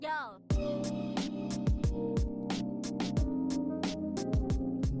Yo,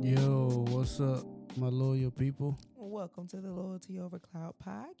 what's up, my loyal people? Welcome to the Loyalty Over Cloud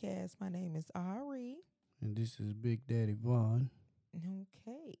podcast. My name is Ari. And this is Big Daddy Vaughn.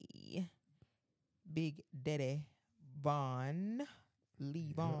 Okay. Big Daddy Vaughn,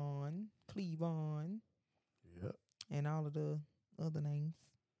 Levon, Cleavon, Yep. and all of the other names.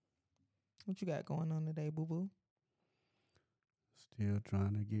 What you got going on today, boo boo? Still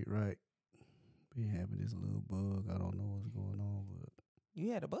trying to get right. Been having this little bug. I don't know what's going on, but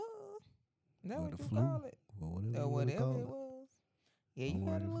You had a bug? Is that or what the you flu, call it? or whatever Or you want to whatever call it it. was. Yeah, I'm you had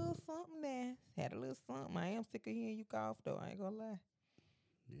a ready little for it. something there. Had a little something. I am sick of hearing you cough, though. I ain't gonna lie.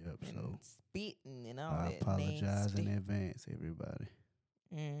 Yep. And So spitting and all I that apologize nasty. in advance, everybody.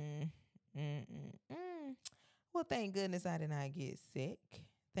 Well, thank goodness I did not get sick.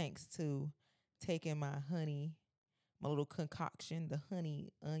 Thanks to taking my honey, my little concoction, the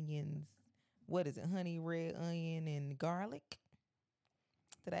honey onions. What is it? Honey, red onion, and garlic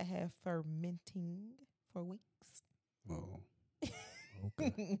that I have fermenting for weeks. Oh,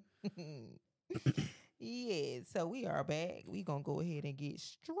 okay. Yeah, so we are back. We gonna go ahead and get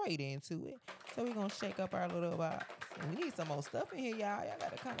straight into it. So we gonna shake up our little box. And we need some more stuff in here, y'all. Y'all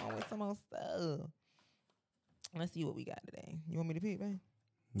gotta come on with some more stuff. Let's see what we got today. You want me to pick, babe?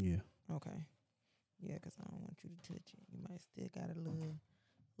 Yeah. Okay. Yeah, because I don't want you to touch it. You might still got a little bit.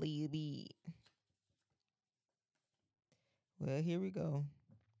 Well, here we go.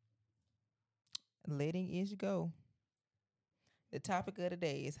 Letting ish go. The topic of the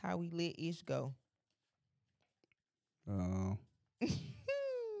day is how we let ish go. I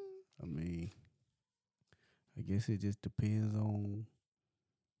mean, I guess it just depends on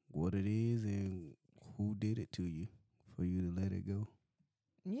what it is and who did it to you for you to let it go.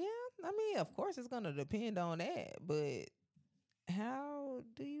 Yeah, I mean, of course it's gonna depend on that, but how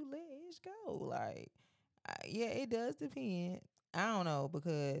do you let ish go? Like, yeah, it does depend. I don't know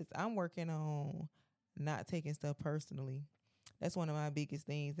because I'm working on not taking stuff personally. That's one of my biggest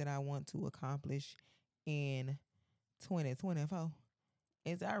things that I want to accomplish in 2024.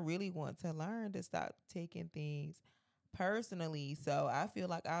 Is I really want to learn to stop taking things personally. So I feel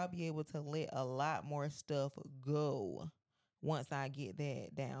like I'll be able to let a lot more stuff go once I get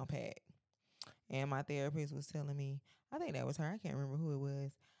that down pat. And my therapist was telling me, I think that was her, I can't remember who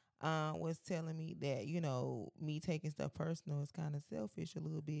it was telling me that, me taking stuff personal is kind of selfish a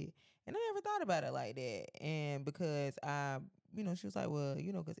little bit. And I never thought about it like that. And because she was like, well,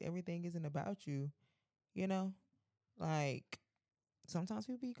 because everything isn't about you, you know, like sometimes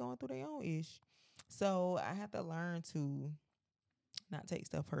people be going through their own ish. So I have to learn to not take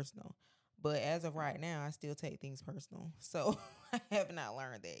stuff personal. But as of right now, I still take things personal. So I have not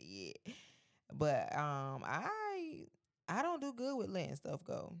learned that yet. But I don't do good with letting stuff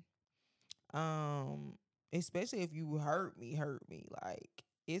go. Especially if you hurt me. Like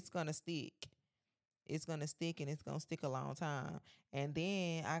it's gonna stick. It's gonna stick and it's gonna stick a long time. And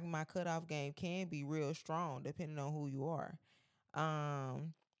then my cutoff game can be real strong depending on who you are. I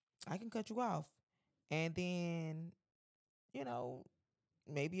can cut you off. And then, you know,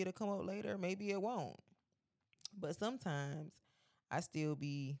 maybe it'll come up later, maybe it won't. But sometimes I still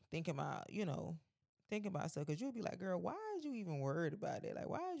be thinking about stuff because you'll be like, girl, why is you even worried about it? Like,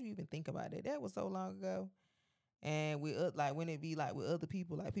 why did you even think about it? That was so long ago. And with like when it be like with other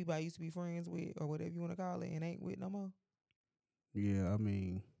people, like people I used to be friends with or whatever you want to call it, and ain't with no more. Yeah, I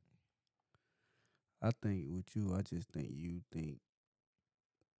mean, I think with you, I just think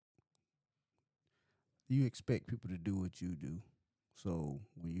you expect people to do what you do. So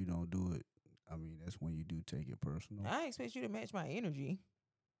when you don't do it, I mean, that's when you do take it personal. I expect you to match my energy.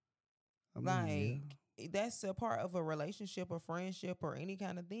 I mean, Like that's a part of a relationship or friendship or any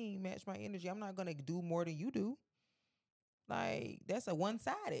kind of thing. Match my energy. I'm not gonna do more than you do. Like that's a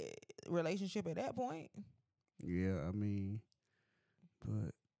one-sided relationship at that point. yeah, I mean,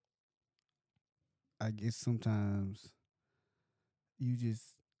 but I guess sometimes you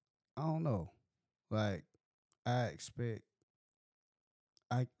just, I don't know. Like, I expect,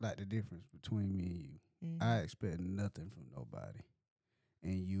 I like the difference between me and you. Mm-hmm. I expect nothing from nobody.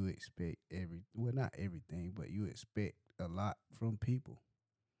 And you expect not everything, but you expect a lot from people.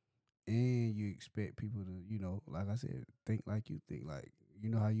 And you expect people to, like I said, think like you think. Like, you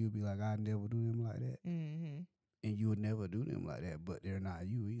know how you be like, I never do them like that. Mm-hmm. And you would never do them like that, but they're not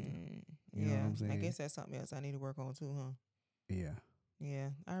you either. You know what I'm saying? I guess that's something else I need to work on too, huh? Yeah. Yeah,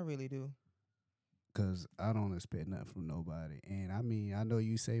 I really do. Cause I don't expect nothing from nobody. And I mean, I know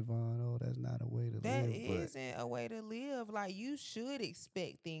you say, Vaughn, oh, that's not a way to That live, but isn't a way to live. Like you should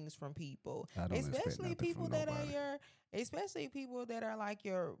expect things from people, I don't expect especially nothing people from that are nobody. especially people that are like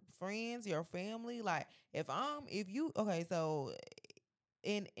your friends, your family. Like if you, okay, so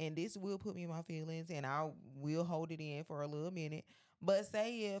and this will put me in my feelings, and I will hold it in for a little minute. But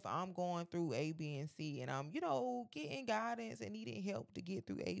say if I'm going through A, B, and C, and I'm getting guidance and needing help to get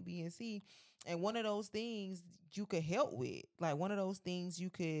through A, B, and C, and one of those things you could help with, like one of those things you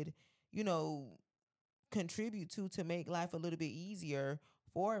could, you know contribute to make life a little bit easier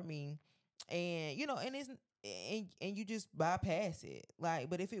for me, and and it's and you just bypass it. Like,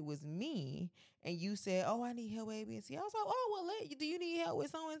 but if it was me and you said, oh, I need help with A, B, and C, I was like, oh, well, do you need help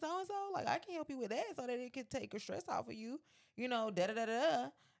with so and so and so? Like, I can help you with that so that it could take a stress off of you, da da da da.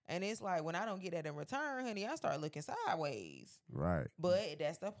 And it's like, when I don't get that in return, honey, I start looking sideways. Right. But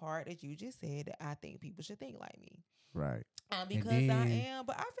that's the part that you just said, that I think people should think like me. Right. And Because I then am,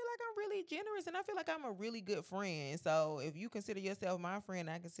 but I feel like I'm really generous, and I feel like I'm a really good friend. So if you consider yourself my friend,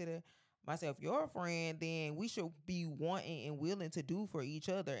 I consider myself your friend, then we should be wanting and willing to do for each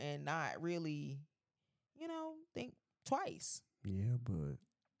other and not really, think twice. yeah, but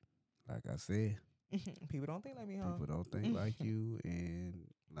like I said, People don't think like me, people don't huh? think like you, and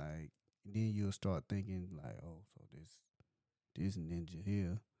like then you'll start thinking like, oh, so this ninja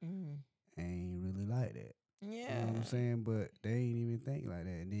here Mm. ain't really like that. You know what I'm Yeah. saying? But they ain't even think like that.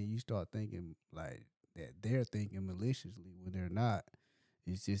 And then you start thinking like that they're thinking maliciously when they're not.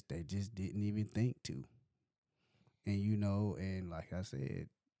 It's just they just didn't even think to. And and like I said,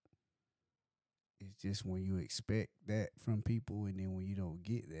 it's just when you expect that from people and then when you don't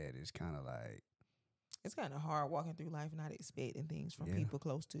get that, it's kind of like, It's kind of hard walking through life not expecting things from yeah, people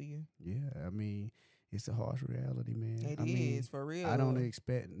close to you. yeah. I mean, it's a harsh reality, man. It I mean, is, for I don't real.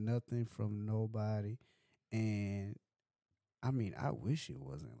 expect nothing from nobody. And I mean, I wish it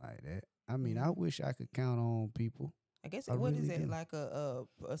wasn't like that. I mean, I Mm. wish I could count on people. I guess I what is really it, do. like a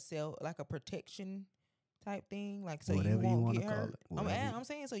cell, like a protection type thing, like so you Whatever you won't want to get call hurt. it. Whatever. I'm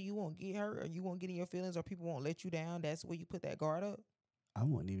saying so you won't get hurt, or you won't get in your feelings, or people won't let you down. That's where you put that guard up. I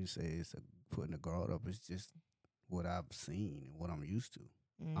wouldn't even say it's putting a guard up. It's just what I've seen and what I'm used to.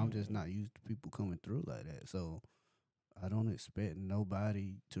 I'm just Mm. not used to people coming through like that. So I don't expect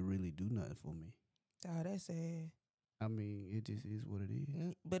nobody to really do nothing for me. Oh, that's sad. I mean, it just is what it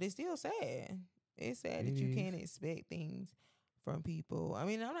is. But it's still sad. It's sad It that you is. can't expect things from people. I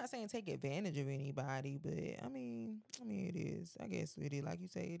mean, I'm not saying take advantage of anybody, but I mean it is. I guess it is. Like you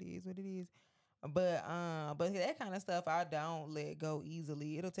say, it is what it is. But that kind of stuff I don't let go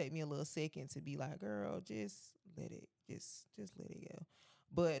easily. It'll take me a little second to be like, girl, just let it, just let it go.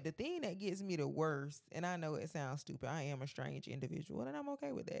 But the thing that gets me the worst, and I know it sounds stupid, I am a strange individual, and I'm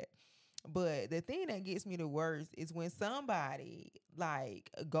okay with that. But the thing that gets me the worst is when somebody like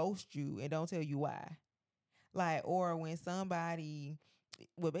ghosts you and don't tell you why. Like, or when somebody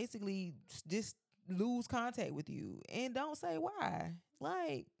will basically just lose contact with you and don't say why.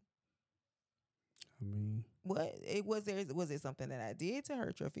 Like, I mean, what it was it something that I did to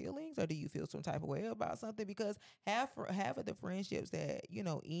hurt your feelings, or do you feel some type of way about something? Because half of the friendships that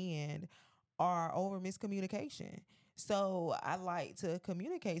end are over miscommunication. So I like to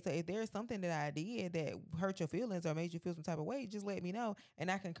communicate. So if there's something that I did that hurt your feelings or made you feel some type of way, just let me know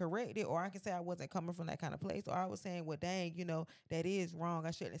and I can correct it. Or I can say I wasn't coming from that kind of place. Or I was saying, well, dang, that is wrong.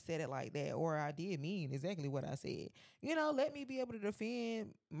 I shouldn't have said it like that. Or I did mean exactly what I said. Let me be able to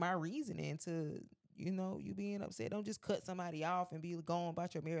defend my reasoning to you being upset. Don't just cut somebody off and be going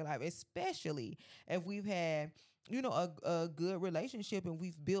about your married life, especially if we've had, a good relationship and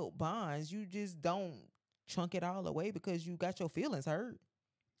we've built bonds. You just don't chunk it all away because you got your feelings hurt.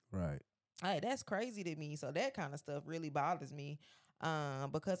 right. Like, that's crazy to me. So that kind of stuff really bothers me.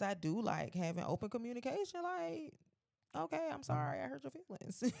 Because I do like having open communication. Like, okay, I'm Um, sorry, I hurt your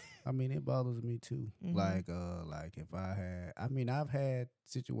feelings. I mean, it bothers me too. Mm-hmm. Like if I mean, I've had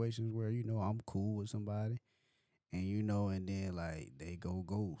situations where I'm cool with somebody, and and then like they go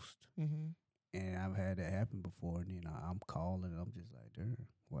ghost, Mm-hmm. and I've had that happen before, and then I'm calling, and I'm just like, "Darn,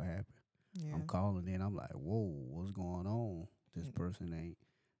 what happened?" I'm Yeah. calling, and I'm like, "Whoa, what's going on? This person ain't,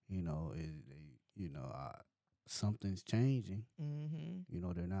 something's changing.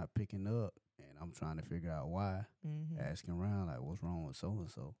 Mm-hmm. They're not picking up, and I'm trying to figure out why." Mm-hmm. Asking around like, "What's wrong with so and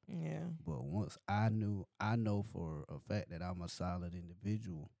so?" Yeah. But once I know for a fact that I'm a solid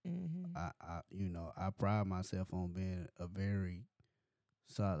individual. Mm-hmm. I pride myself on being a very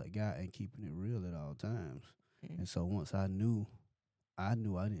solid guy and keeping it real at all times. Mm-hmm. And so once I knew I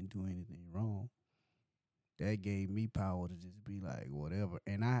didn't do anything wrong. That gave me power to just be like whatever.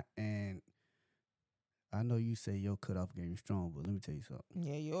 And I know you say your cutoff game is strong, but let me tell you something.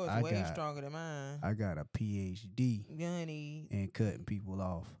 Yeah, yours I way got stronger than mine. I got a PhD Honey, in cutting people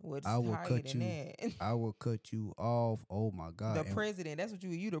off. what's I will higher cut than you. that? I will cut you off. Oh my God! The And president. That's what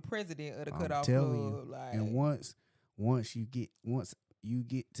you the president of the I'm cutoff telling you. club. Like, And once you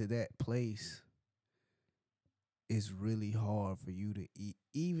get to that place, it's really hard for you to eat.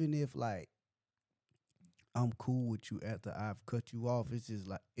 Even if like I'm cool with you after I've cut you off, it's just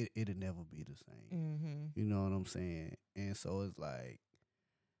like it'll never be the same. mm-hmm. You know what I'm saying? And so it's like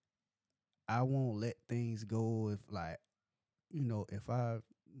I won't let things go if like, if I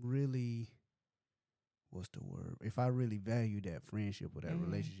really what's the word? If I really value that friendship or that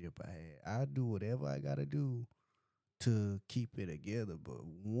Mm-hmm. relationship I had, I do whatever I gotta do to keep it together. But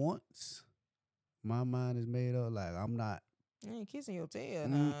once my mind is made up, like I'm not You ain't kissing your tail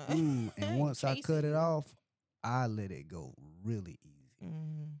now. and once I cut Chasing it you. off, I let it go really easy.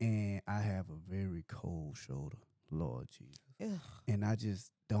 Mm-hmm. And I have a very cold shoulder, Lord Jesus. Ugh. And I just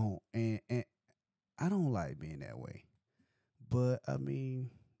don't and I don't like being that way. But I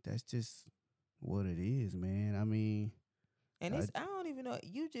mean, that's just what it is, man. I mean, And I don't even know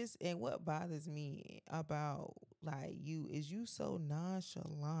and what bothers me about like you is you so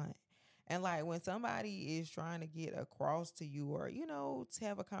nonchalant. And like when somebody is trying to get across to you or, to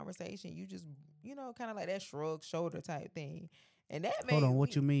have a conversation, you just, kind of like that shrug shoulder type thing. And that hold on, what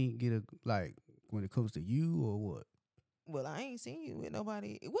me, you mean like when it comes to you or what? well, I ain't seen you with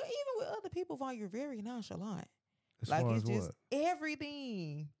nobody. Well, even with other people, while you're very nonchalant. As Like far it's as just what?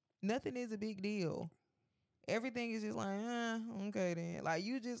 everything. Nothing is a big deal. Everything is just like, okay then. Like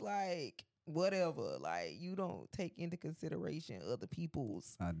you just like whatever. Like you don't take into consideration other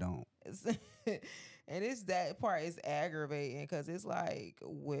people's. I don't. And it's that part is aggravating because it's like,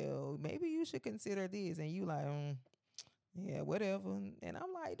 well, maybe you should consider this, and you like, yeah, whatever. And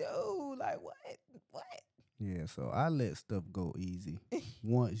I'm like, dude, like what? Yeah, so I let stuff go easy.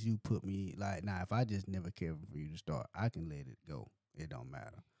 Once you put me like now, if I just never cared for you to start, I can let it go. It don't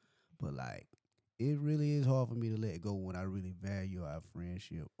matter. But like it really is hard for me to let go when I really value our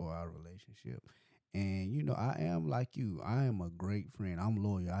friendship or our relationship. And I am like you. I am a great friend. I'm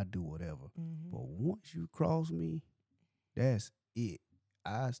loyal. I do whatever. Mm-hmm. But once you cross me, that's it.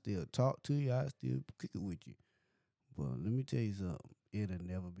 I still talk to you. I still kick it with you. But let me tell you something. It'll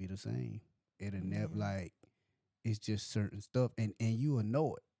never be the same. It'll never like it's just certain stuff, and you will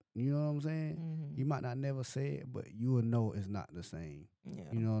know it. You know what I'm saying? Mm-hmm. You might not never say it, but you will know it's not the same. Yeah.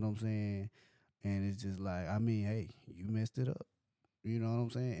 You know what I'm saying? And it's just like, I mean, hey, you messed it up. You know what I'm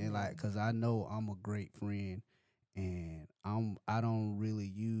saying? And like, cause I know I'm a great friend, and I don't really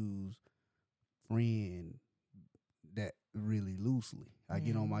use friend that really loosely. I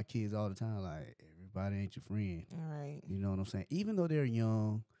get on my kids all the time, like everybody ain't your friend. All right. You know what I'm saying? Even though they're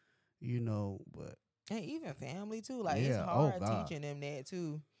young, but And even family too. Like Yeah, it's oh, hard God. teaching them that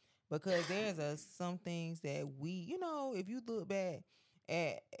too. Because there's some things that we, if you look back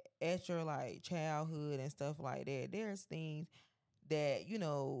at your like childhood and stuff like that, there's things that,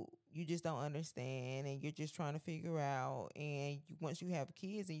 you just don't understand and you're just trying to figure out. And once you have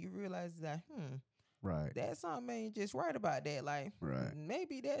kids and you realize that, right, that's something ain't just right about that. Like, right,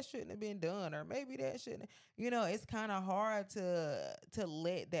 maybe that shouldn't have been done, or maybe that shouldn't. It's kind of hard to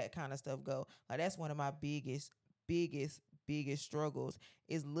let that kind of stuff go. Like that's one of my biggest struggles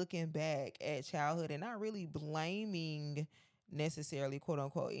is looking back at childhood and not really blaming necessarily quote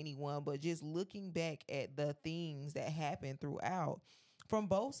unquote anyone, but just looking back at the things that happened throughout from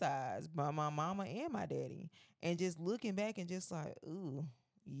both sides, by my mama and my daddy, and just looking back and just like, ooh.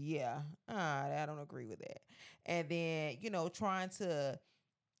 Yeah, I don't agree with that. And then, trying to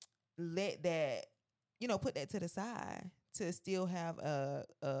let that, put that to the side to still have a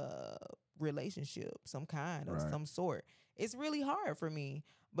relationship, some kind of Right. some sort. It's really hard for me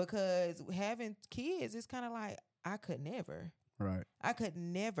because having kids is kind of like I could never. right. I could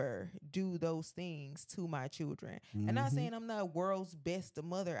never do those things to my children. Mm-hmm. And not saying I'm not world's best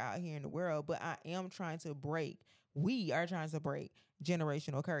mother out here in the world, but I am trying to we are trying to break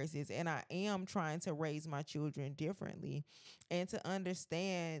generational curses. And I am trying to raise my children differently and to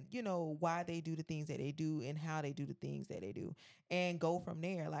understand, why they do the things that they do and how they do the things that they do and go from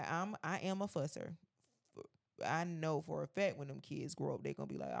there. Like I am a fusser. I know for a fact when them kids grow up, they're going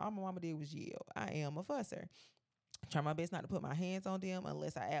to be like, all my mama did was yell. I am a fusser. Try my best not to put my hands on them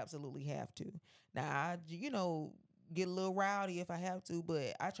unless I absolutely have to. Now, I, get a little rowdy if I have to,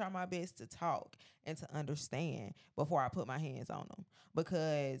 but I try my best to talk and to understand before I put my hands on them.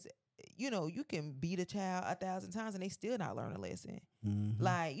 Because, you can beat a child 1,000 times and they still not learn a lesson. Mm-hmm.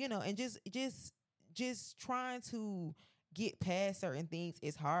 Like, and just trying to get past certain things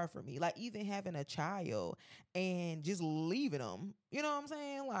is hard for me. Like even having a child and just leaving them, you know what I'm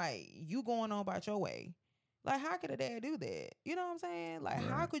saying? Like you going on about your way. Like how could a dad do that? You know what I'm saying? Like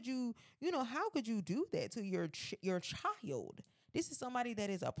how Right. could you, how could you do that to your child? This is somebody that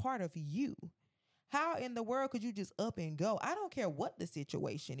is a part of you. How in the world could you just up and go? I don't care what the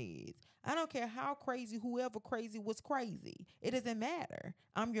situation is. I don't care how crazy whoever crazy was crazy. It doesn't matter.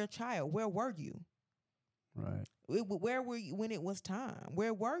 I'm your child. Where were you? Right. Where were you when it was time?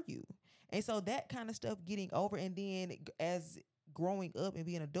 Where were you? And so that kind of stuff getting over, and then as growing up and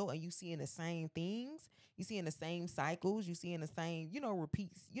being an adult, and you seeing the same things, you seeing the same cycles, you seeing the same,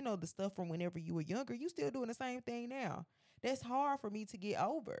 repeats, the stuff from whenever you were younger, you still doing the same thing now. That's hard for me to get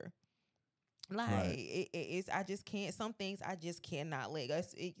over. Like Right. it's, I just can't. Some things I just cannot let go,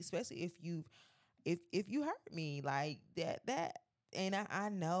 especially if you hurt me like that. And I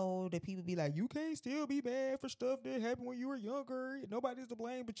know that people be like, you can't still be mad for stuff that happened when you were younger. Nobody's to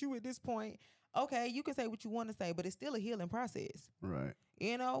blame but you at this point. Okay, you can say what you want to say, but it's still a healing process. Right.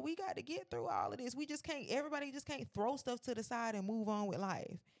 We got to get through all of this. We just can't, everybody just can't throw stuff to the side and move on with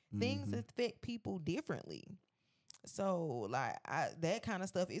life. Things Mhm. affect people differently. So like that kind of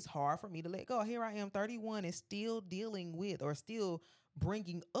stuff is hard for me to let go. Here I am 31 and still dealing with or still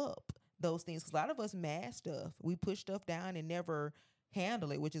bringing up those things. 'Cause a lot of us mask stuff. We push stuff down and never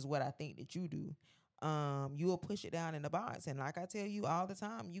handle it, which is what I think that you do. You will push it down in the box. And like I tell you all the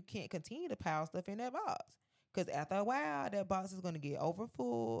time, you can't continue to pile stuff in that box. Because after a while, that box is going to get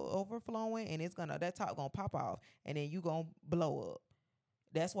overflowing, and that top going to pop off, and then you going to blow up.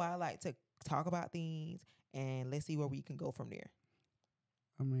 That's why I like to talk about things, and let's see where we can go from there.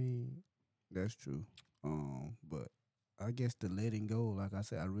 I mean, that's true. But I guess the letting go, like I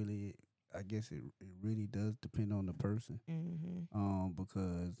said, I guess it really does depend on the person. Mm-hmm.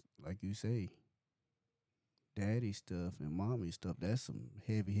 Because like you say, daddy stuff and mommy stuff, that's some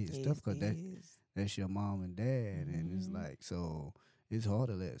heavy hit stuff. Because that's your mom and dad, and it's Mhm. like, so it's hard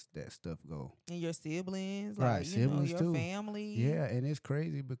to let that stuff go. And your siblings, Right, like siblings your too. family. Yeah, and it's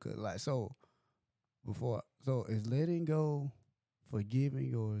crazy because like so is letting go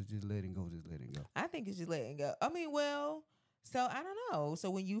forgiving, or is just letting go just letting go? I think it's just letting go. I mean, well, so I don't know. So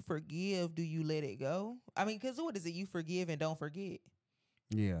when you forgive, do you let it go? I mean, because what is it? You forgive and don't forget.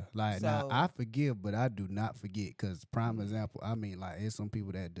 Yeah, like now So I forgive, but I do not forget. Cause prime Mhm. example, I mean, like it's some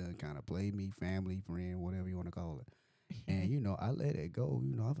people that done kind of play me, family, friend, whatever you want to call it, and I let it go.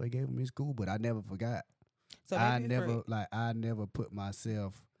 I forgave them in school, but I never forgot. So I maybe for never put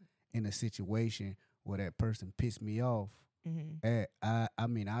myself in a situation where that person pissed me off. mhm. I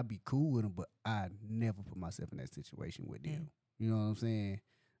mean, I'd be cool with them, but I never put myself in that situation with them. Mm. You know what I'm saying?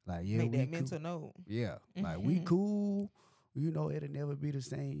 Like, yeah, Make we that cool. mental note. Yeah, like we cool. It'll never be the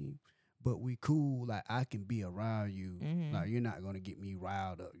same, but we cool. Like I can be around you. Like Mhm. you're not gonna get me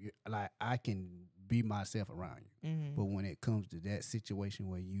riled up. Like I can be myself around you. But Mhm. when it comes to that situation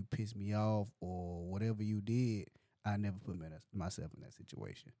where you piss me off or whatever you did, I never put myself in that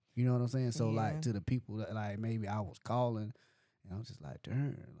situation. You know what I'm saying? So like Yeah. to the people that like maybe I was calling, and I'm just like,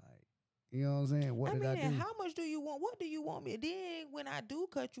 darn, like you know what I'm saying? What I did I mean, and do? how much do you want? What do you want me? Then when I do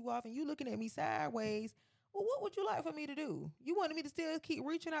cut you off and you looking at me sideways, well, what would you like for me to do? You wanted me to still keep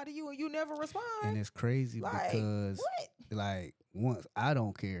reaching out to you and you never respond? And it's crazy Like because what? like once I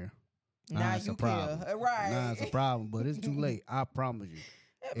don't care, Now it's a you care, problem. Now it's a right? problem, but it's too late. I promise you,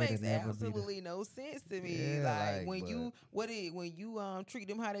 That it'll makes never be the absolutely no sense to me. yeah. Like Like, but when you treat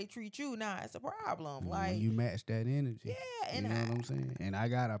them how they treat you, nah, it's a problem. when Like you match that energy, yeah, you and know what I'm saying. And I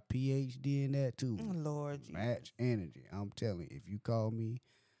got a PhD in that too. Lord Jesus. Match energy. I'm telling you, if you call me,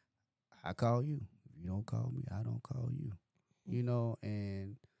 I call you. If you don't call me, I don't call you.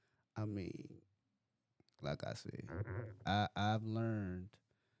 And I mean, like I said, I've learned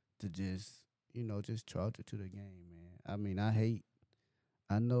to just charge it to the game, man. I mean,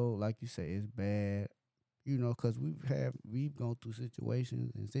 I know, like you say, it's bad, because we've gone through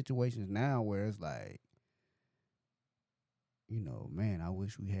situations now where it's like, man, I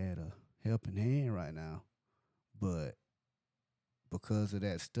wish we had a helping hand right now, but because of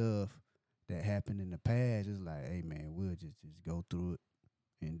that stuff that happened in the past, it's like, hey, man, we'll just go through it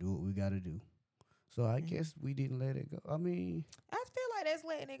and do what we got to do. So I guess we didn't let it go. I mean, I feel like that's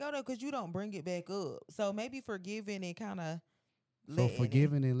letting it go though, because you don't bring it back up. So maybe forgiving and kind of so letting it.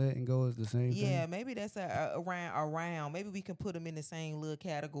 forgiving and letting go is the same Yeah, thing. maybe that's around. Maybe we can put them in the same little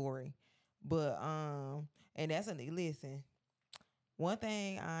category. But and that's a listen. One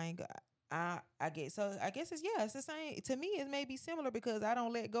thing I ain't got. I get so I guess it's the same to me. It may be similar because I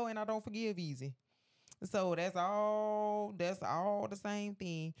don't let go and I don't forgive easy. So that's all the same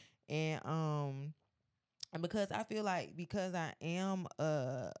thing. And And because I feel like because I am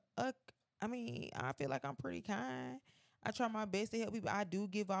a I mean, I feel like I'm pretty kind. I try my best to help people. I do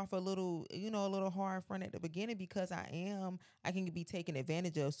give off a little, a little hard front at the beginning because I can be taken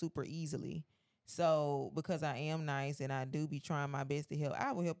advantage of super easily. So because I am nice and I do be trying my best to help,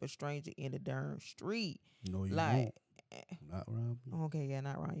 I will help a stranger in the darn street. No, you Like, won't. Not around me. okay, yeah,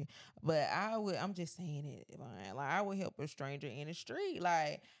 not wrong. But I would. I'm just saying it, man. Like I would help a stranger in the street.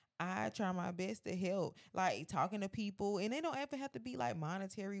 Like I try my best to help. Like talking to people, and they don't ever have to be like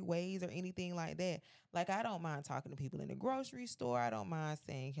monetary ways or anything like that. Like I don't mind talking to people in the grocery store. I don't mind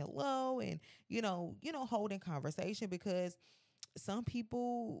saying hello and holding conversation because some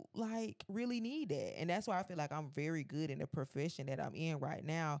people like really need that. And that's why I feel like I'm very good in the profession that I'm in right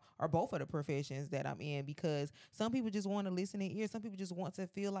now, or both of the professions that I'm in, because some people just want to listen in ear. Some people just want to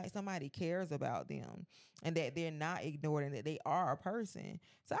feel like somebody cares about them and that they're not ignored and that they are a person.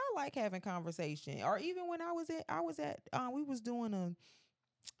 So I like having conversation. Or even when we was doing a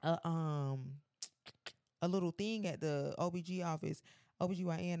a little thing at the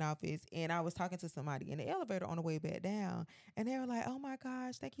OBGYN office, and I was talking to somebody in the elevator on the way back down, and they were like, "Oh my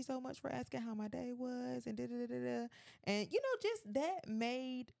gosh, thank you so much for asking how my day was," and da da da da, and just that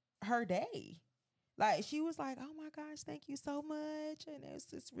made her day. Like she was like, "Oh my gosh, thank you so much," and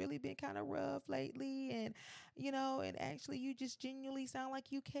it's really been kind of rough lately, and and actually, you just genuinely sound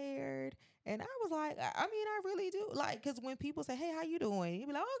like you cared. And I was like, I mean, I really do. Like, because when people say, "Hey, how you doing?" You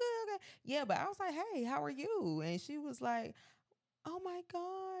be like, "Oh, good, okay." Yeah, but I was like, "Hey, how are you?" And she was like, "Oh my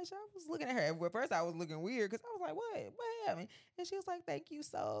gosh." I was looking at her. At first, I was looking weird because I was like, What happened?" And she was like, "Thank you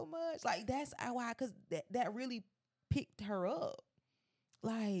so much." Like, that's why, because that really picked her up.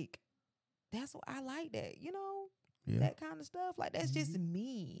 Like, that's what I like that, Yeah. that kind of stuff. Like, that's just Mhm.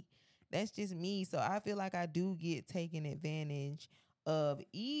 me. That's just me. So I feel like I do get taken advantage of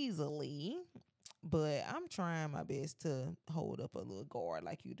easily, but I'm trying my best to hold up a little guard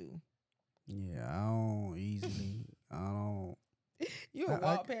like you do. Yeah, I don't easily. I don't. You'll I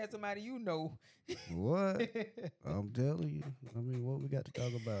walk past somebody you know. what? I'm telling you. I mean, what we got to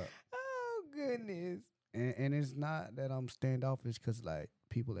talk about? Oh goodness. And it's not that I'm standoffish because like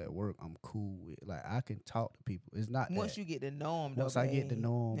people at work I'm cool with. Like I can talk to people. It's not Once that. you get to know them, though, Once I get to babe,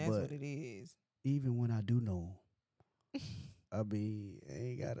 know them, that's but what it is. even when I do know 'em, I mean, I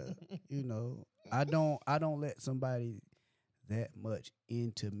ain't gotta. You know, I don't let somebody that much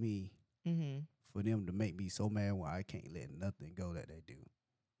into me Mm-hmm. for them to make me so mad where I can't let nothing go that they do.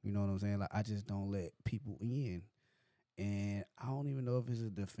 You know what I'm saying? Like I just don't let people in. And I don't even know if it's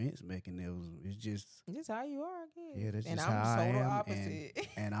a defense mechanism. It's just Just how you are, I guess. yeah, that's And just how I'm I total am opposite.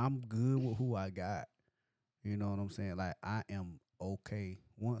 and I'm good with who I got. You know what I'm saying? Like I am okay.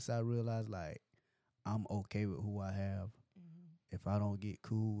 Once I realize like I'm okay with who I have. Mm-hmm. If I don't get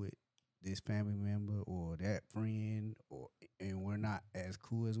cool with this family member or that friend or and we're not as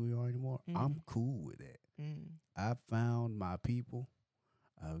cool as we are anymore, I'm Mm-hmm. cool with that. Mm-hmm. I found my people.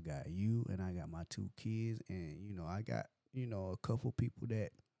 I've got you and I got my two kids and I got, a couple people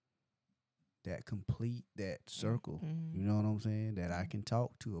that complete that circle. Mm-hmm. You know what I'm saying? That I Mm-hmm. can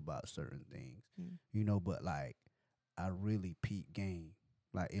talk to about certain things. But like I really peep game.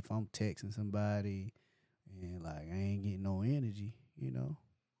 Like if I'm texting somebody and like I ain't getting no energy,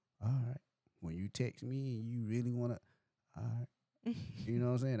 all right. When you text me and you really wanna, all right, you know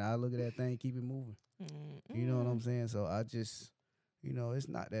what I'm saying? I look at that thing, keep it moving. You know what I'm Mm-hmm. saying? So I just, it's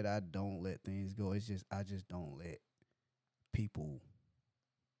not that I don't let things go. It's just I just don't let people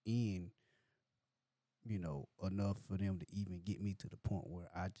in, enough for them to even get me to the point where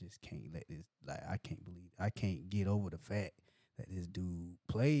I just can't let this. Like I can't get over the fact that this dude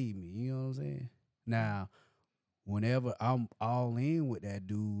played me. You know what I'm saying? Now, whenever I'm all in with that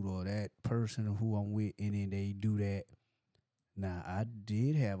dude or that person who I'm with, and then they do that. Now, I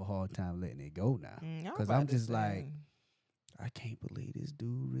did have a hard time letting it go now. I was Because about I'm to just like, say. I can't believe this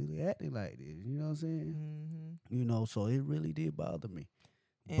dude really acting like this. You know what I'm saying? Mm-hmm. So it really did bother me.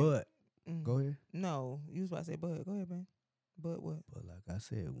 And But, go ahead. no, you was about to say, but go ahead, man. But what? But like I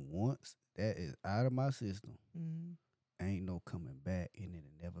said, once that is out of my system, Mm-hmm. ain't no coming back and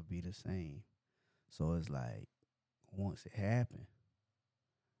it'll never be the same. So it's like, once it happened,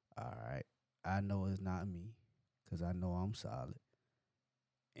 all right, I know it's not me because I know I'm solid.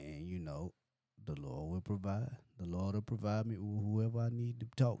 And, the Lord will provide. The Lord will provide me with whoever I need to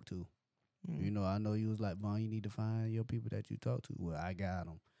talk to. I know you was like, Vaughn, you need to find your people that you talk to. Well, I got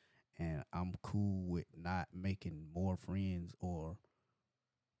them. And I'm cool with not making more friends or,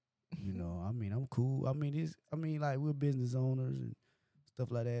 I mean, I'm cool. Like we're business owners and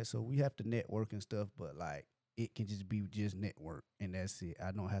stuff like that. So we have to network and stuff, but like it can just be just network and that's it.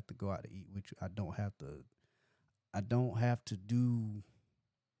 I don't have to go out to eat with you. I don't have to I don't have to do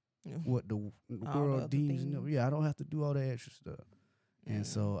Mm. what the All the world other deems. things. Yeah, I don't have to do all that extra stuff. And Mm.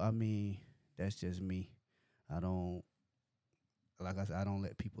 so, I mean, that's just me. I don't, like I said, I don't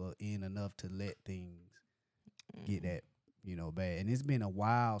let people in enough to let things get Mm. that, bad. And it's been a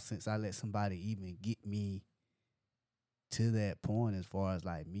while since I let somebody even get me to that point as far as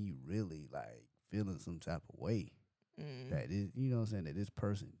like me really like feeling some type of way Mm. that is, what I'm saying, that this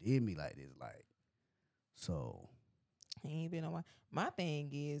person did me like this. Like, so, He ain't been on my thing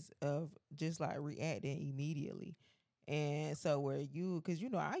is of just like reacting immediately. And so where you, cause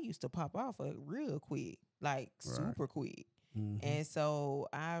I used to pop off real quick, like right. super quick. Mm-hmm. And so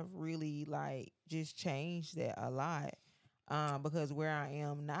I've really like just changed that a lot. Because where I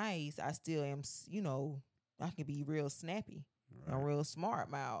am nice, I still am, I can be real snappy and Right. real smart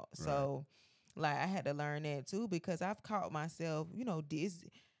mouth. Right. So like I had to learn that too because I've caught myself, this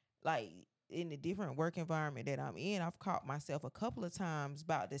like in the different work environment that I'm in, I've caught myself a couple of times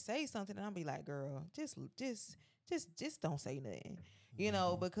about to say something, and I'll be like, "Girl, just don't say nothing,"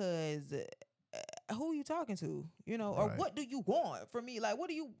 Mm-hmm. because who you talking to, or Right. what do you want from me? Like, what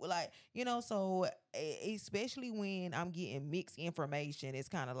do you like, So especially when I'm getting mixed information, it's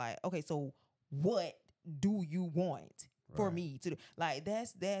kind of like, okay, so what do you want for Right. me to do? Like,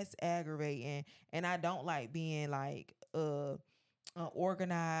 that's aggravating, and I don't like being like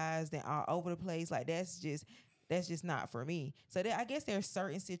organized and all over the place. Like that's just not for me. So I guess there's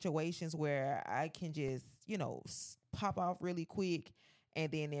certain situations where I can just pop off really quick,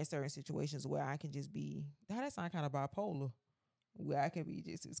 and then there's certain situations where I can just be. That sound kind of bipolar. Where I can be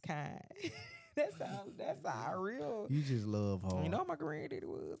just as kind. That's how real. You just love hard. My granddaddy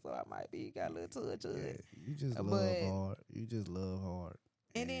was, so I might be got a little touch of Yeah, it. you just love But hard. You just love hard.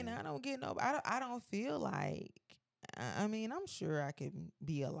 and then I don't get no. I don't feel like. I mean, I'm sure I could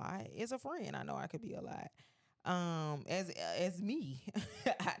be a lot. As a friend, I know I could be a lot. As me,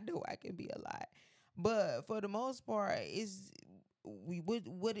 I know I can be a lot. But for the most part, it's we would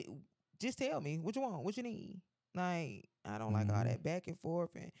what it, just tell me what you want, what you need. Like I don't like all Mm-hmm. that back and forth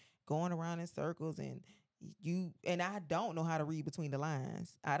and going around in circles and I don't know how to read between the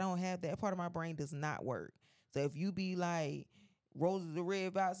lines. I don't have that part of my brain does not work. So if you be like roses are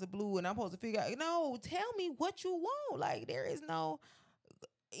red, violets are blue, and I'm supposed to figure out, no, tell me what you want. Like there is no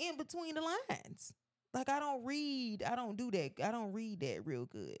in between the lines. Like I don't do that. I don't read that real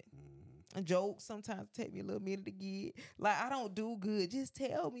good. Mm-hmm. Jokes sometimes take me a little minute to get. Like I don't do good. Just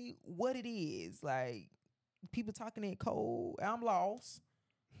tell me what it is. Like people talking in code, I'm lost.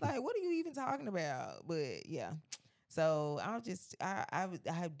 Like what are you even talking about? But yeah. So I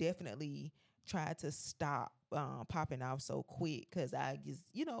have definitely tried to stop popping off so quick because I just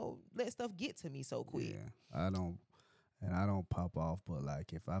let stuff get to me so quick. Yeah, I don't pop off, but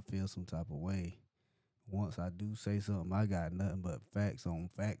like if I feel some type of way, once I do say something, I got nothing but facts on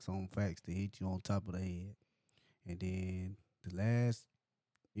facts on facts to hit you on top of the head. And then the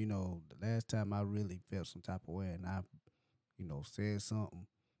last time I really felt some type of way and I, said something,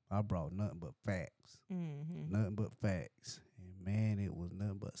 I brought nothing but facts. Mm-hmm. Nothing but facts. And man, it was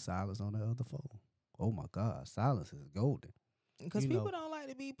nothing but silence on the other phone. Oh my God, silence is golden. Because You people know. don't like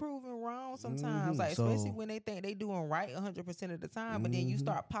to be proven wrong sometimes, Mm-hmm. like especially So. when they think they doing right 100% of the time, but then you Mm-hmm.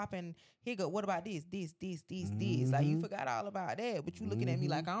 start popping. Here go. What about this? Like you Mm-hmm. forgot all about that, but you looking at me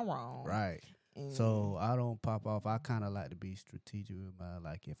Mm-hmm. like I'm wrong. Right. And So I don't pop off. I kind of like to be strategic with my,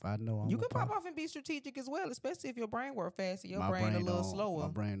 like, if I know I'm you gonna can pop pop, off and be strategic as well, especially if your brain work fast and your my brain a brain little don't my slower.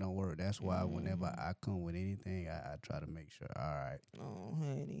 brain don't work. That's why whenever Mm. I come with anything, I try to make sure. All right, Oh,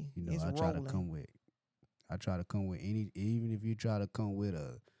 honey, you know, it's I try to rolling. come with. I try to come with any, even if you try to come with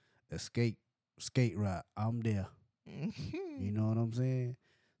a skate route, I'm there. You know what I'm saying?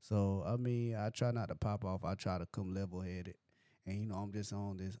 So I mean, I try not to pop off. I try to come level headed, and I'm just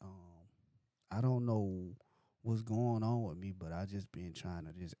on this. I don't know what's going on with me, but I just been trying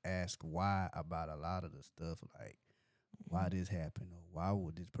to just ask why about a lot of the stuff, like why this happened or why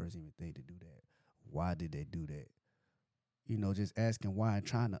would this person even think to do that? Why did they do that? Just asking why and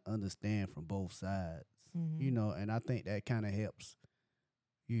trying to understand from both sides. Mm-hmm. And I think that kind of helps.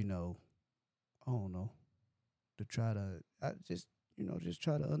 You know, I don't know, to try to just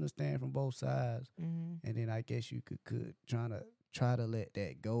try to understand from both sides, Mm-hmm. and then I guess you could try to let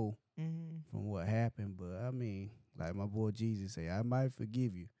that go Mm-hmm. from what happened. But I mean, like my boy Jesus say, I might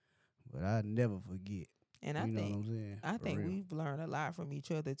forgive you, but I never forget. And You know what I'm saying? I For think real. we've learned a lot from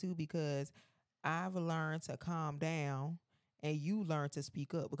each other too because I've learned to calm down and you learn to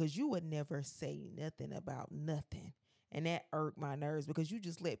speak up because you would never say nothing about nothing. And that irked my nerves because you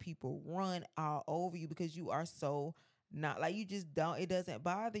just let people run all over you because you are so not like you just don't, it doesn't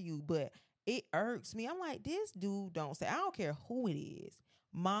bother you. But It irks me. I'm like, this dude don't say. I don't care who it is.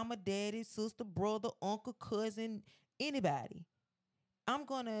 Mama, daddy, sister, brother, uncle, cousin, anybody. I'm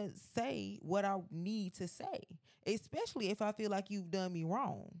gonna say what I need to say, especially if I feel like you've done me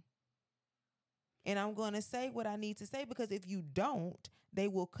wrong. And I'm gonna say what I need to say because if you don't, they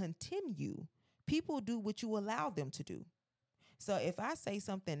will continue. People do what you allow them to do. So if I say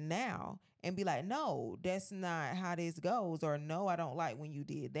something now and be like, no, that's not how this goes, or no, I don't like when you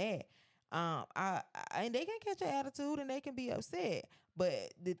did that. And they can catch an attitude and they can be upset.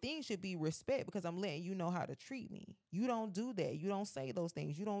 But the thing should be respect because I'm letting you know how to treat me. You don't do that. You don't say those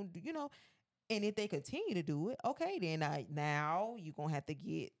things. You don't, and if they continue to do it, okay, then now you're gonna have to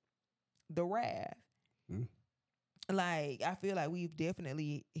get the wrath. Mm. Like I feel like we've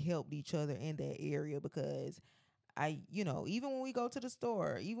definitely helped each other in that area because even when we go to the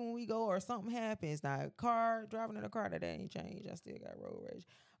store, even when we go or something happens, now driving in a car that ain't changed. I still got road rage.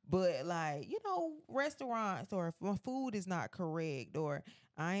 But like, restaurants or if my food is not correct or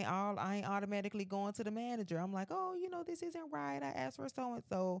I ain't automatically going to the manager. I'm like, oh, this isn't right. I asked for so and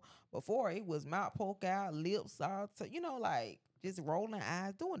so. Before it was mouth poke out, lips out, so, like just rolling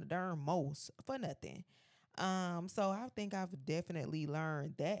eyes, doing the darn most for nothing. So I think I've definitely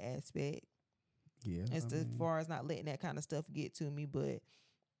learned that aspect Yeah, as far as not letting that kind of stuff get to me.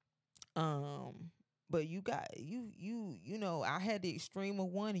 Um, but you got I had the extreme of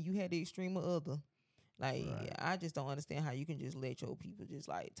one and you had the extreme of other. Like right. I just don't understand how you can just let your people just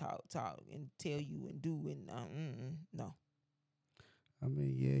like talk and tell you and do and no. I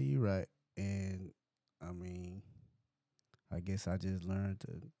mean, yeah, you're right, and I mean, I guess I just learned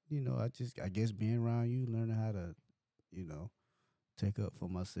to, I guess being around you, learning how to, you know, take up for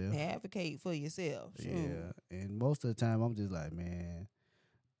myself. Advocate for yourself. Sure. Yeah, and most of the time I'm just like, man,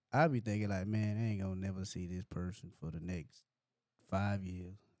 I be thinking like, man, I ain't gonna never see this person for the next 5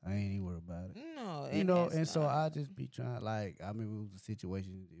 years. I ain't even worried about it. No, And so I just be trying, like, I mean, it was a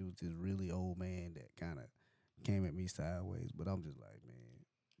situation, it was this really old man that kind of came at me sideways, but I'm just like, man,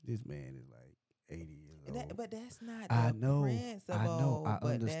 this man is like 80 years old. But that's not I the know, principle. I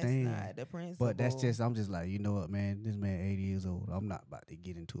but understand. That's not the principle. But that's just, I'm just like, you know what, man, this man 80 years old. I'm not about to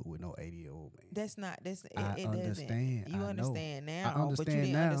get into it with no 80-year-old man. That's not, I understand. You understand now, I understand but you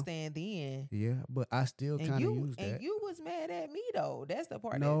didn't now. understand then. Yeah, but I still kind of use that. And you was mad at me though. That's the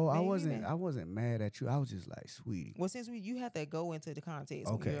part. No, that I made me wasn't. mad. I wasn't mad at you. I was just like, sweetie. Well, since you have to go into the context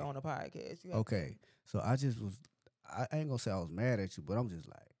when you're on a podcast. Okay, so I just was. I ain't gonna say I was mad at you, but I'm just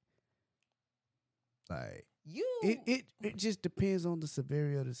like you. It just depends on the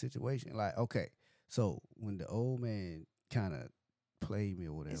severity of the situation. Like, okay, so when the old man kind of played me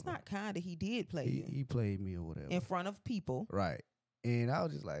or whatever, it's not kind of. He did play you. He played me or whatever in front of people, right? And I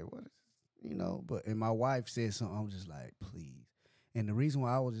was just like, what is, But and my wife said something. I'm just like, please. And the reason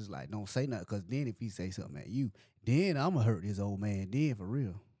why I was just like, don't say nothing, because then if he say something at you, then I'm going to hurt this old man then for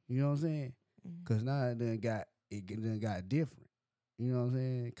real. You know what I'm saying? Because now it done got different. You know what I'm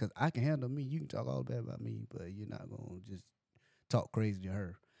saying? Because I can handle me. You can talk all bad about me, but you're not going to just talk crazy to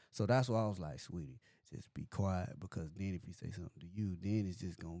her. So that's why I was like, sweetie, just be quiet, because then if he say something to you, then it's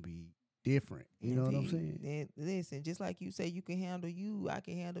just going to be different. You know what I'm saying? Then listen, just like you say you can handle you, I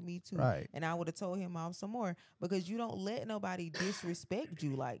can handle me too. Right. And I would have told him off some more, because you don't let nobody disrespect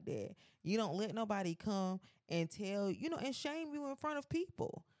you like that. You don't let nobody come and tell, and shame you in front of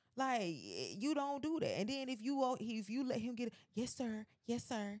people. Like, you don't do that. And then if you let him get, yes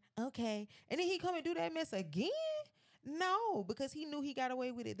sir, okay, and then he come and do that mess again, no, because he knew he got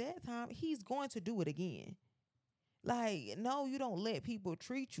away with it that time, he's going to do it again. Like, no, you don't let people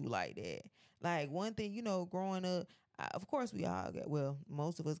treat you like that. Like, one thing, growing up, of course we all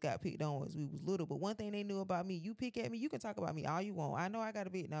most of us got picked on as we was little, but one thing they knew about me, you pick at me, you can talk about me all you want. I know I got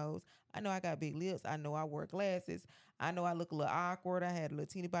a big nose. I know I got big lips. I know I wear glasses. I know I look a little awkward. I had a little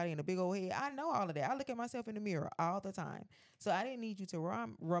teeny body and a big old head. I know all of that. I look at myself in the mirror all the time. So I didn't need you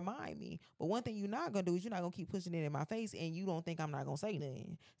to remind me. But one thing you're not going to do is you're not going to keep pushing it in my face, and you don't think I'm not going to say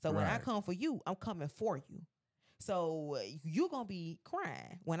nothing. So when I come for you, I'm coming for you. So you're going to be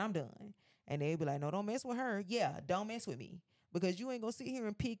crying when I'm done. And they'll be like, no, don't mess with her. Yeah, don't mess with me. Because you ain't going to sit here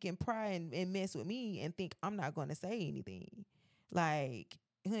and pick and pry and mess with me and think I'm not going to say anything. Like,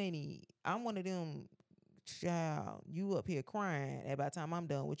 honey, I'm one of them, child, you up here crying by the time I'm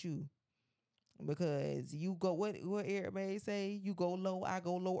done with you. Because you go, what everybody say? You go low, I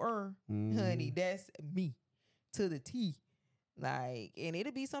go lower. Honey, that's me to the T. Like, and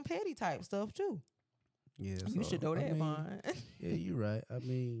it'll be some petty type stuff too. Yeah, you should know that, Vaughn. Yeah, you're right. I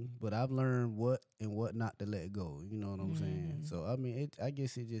mean, but I've learned what and what not to let go. You know what I'm saying? So I mean, I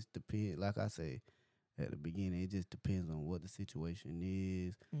guess it just depends. Like I say, at the beginning. It just depends on what the situation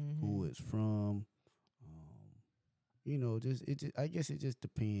is, who Mm-hmm. it's from. Um, just it. Just, I guess it just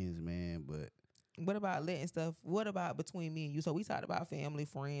depends, man. But What about letting stuff? What about between me and you? So we talked about family,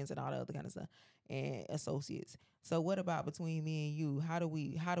 friends, and all the other kind of stuff, and associates. So what about between me and you? How do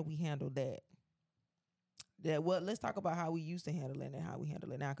we handle that? That what? Let's talk about how we used to handle it and how we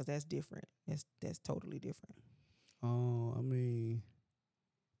handle it now, because that's different. That's totally different. I mean,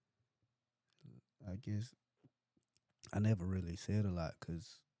 I guess I never really said a lot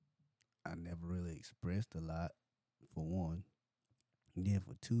because I never really expressed a lot. For one, and then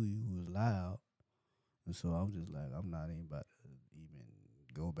for two, you was loud, and so I'm just like, I'm not even about to even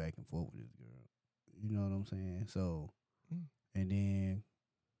go back and forth with this girl. You know what I'm saying? So, Mm. and then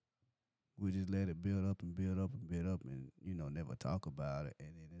we just let it build up and build up and build up, and never talk about it. And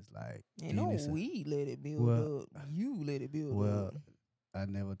then it's like, And then no, it's a we let it build well, up. You let it build well, up. I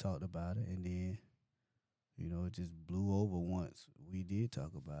never talked about it, and then it just blew over once we did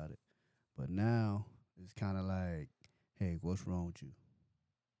talk about it. But now it's kind of like, hey, what's wrong with you?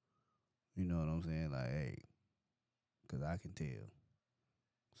 You know what I'm saying? Like, hey, because I can tell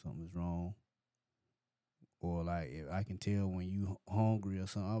something's wrong. Or like, if I can tell when you hungry or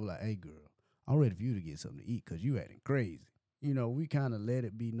something, I'm like, hey, girl, I'm ready for you to get something to eat because you acting crazy. We kind of let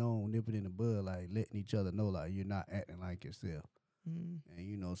it be known, nip it in the bud, like letting each other know, like, you're not acting like yourself. Mm.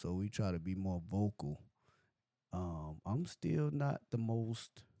 And, so we try to be more vocal. I'm still not the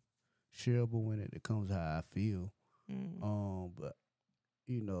most shareable when it comes to how I feel. Mm. But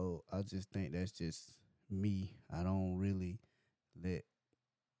I just think that's just me. I don't really let,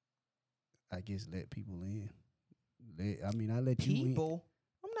 I guess, let people in. I let you in. People.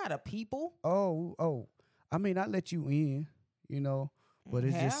 I'm not a people. Oh. I let you in, but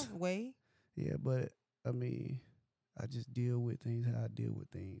it's just, Halfway. yeah, but I mean, I just deal with things how I deal with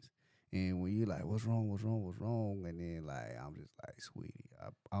things. And when you like, what's wrong, what's wrong, what's wrong? And then like, I'm just like, sweetie,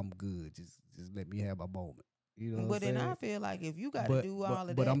 I'm good. Just let me have my moment. You know what I'm But then I saying? feel like if you got to But do but all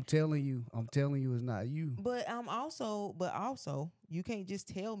of but that, I'm telling you, it's not you. but also, you can't just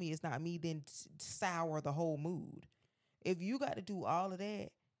tell me it's not me, then sour the whole mood. If you got to do all of that,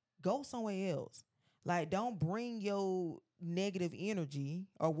 go somewhere else. Like, don't bring your negative energy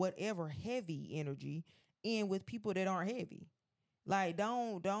or whatever heavy energy in with people that aren't heavy. Like,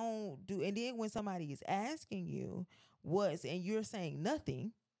 don't do. And then when somebody is asking you what's, and you're saying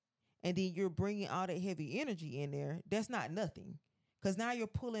nothing, and then you're bringing all that heavy energy in there, that's not nothing. Because now you're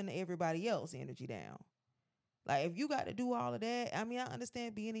pulling everybody else energy down. Like, if you got to do all of that, I mean, I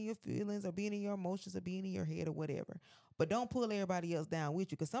understand being in your feelings or being in your emotions or being in your head or whatever, but don't pull everybody else down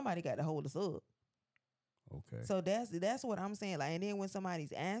with you, because somebody got to hold us up. Okay. So that's what I'm saying. Like, and then when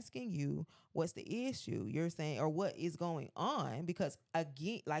somebody's asking you what's the issue, you're saying, or what is going on, because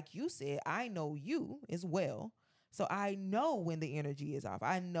again, like you said, I know you as well. So I know when the energy is off.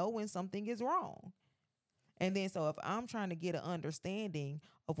 I know when something is wrong. And then, so if I'm trying to get an understanding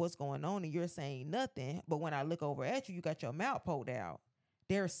of what's going on and you're saying nothing, but when I look over at you, you got your mouth poked out,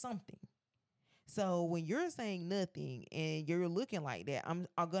 there's something. So when you're saying nothing and you're looking like that, I'm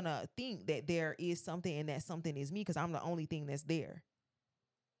gonna think that there is something, and that something is me, because I'm the only thing that's there.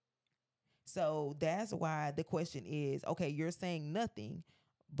 So that's why the question is, okay, you're saying nothing,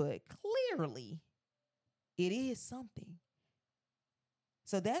 but clearly it is something.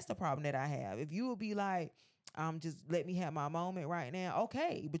 So that's the problem that I have. If you would be like, just let me have my moment right now,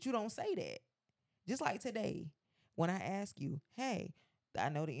 okay, but you don't say that. Just like today, when I ask you, hey, I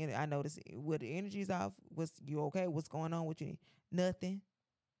noticed what the energy's off. Was you okay? What's going on with you? Nothing.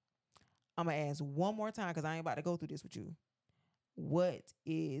 I'm gonna ask one more time because I ain't about to go through this with you. What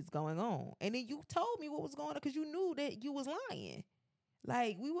is going on? And then you told me what was going on because you knew that you was lying.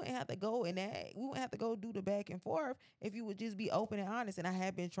 Like, we wouldn't have to go and that we wouldn't have to go do the back and forth if you would just be open and honest. And I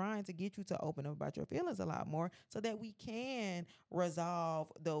have been trying to get you to open up about your feelings a lot more so that we can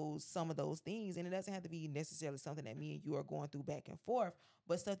resolve some of those things. And it doesn't have to be necessarily something that me and you are going through back and forth,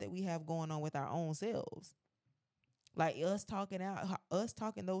 but stuff that we have going on with our own selves. Like, us talking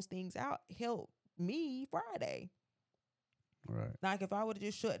those things out helped me Friday. Right. Like, if I would have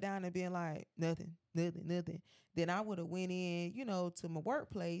just shut down and been like, nothing, nothing, nothing, then I would have went in, to my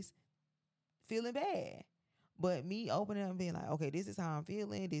workplace feeling bad. But me opening up and being like, okay, this is how I'm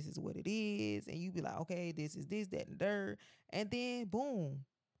feeling, this is what it is, and you be like, okay, this is this, that, and dirt, and then boom,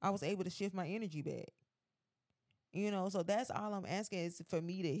 I was able to shift my energy back. So that's all I'm asking is for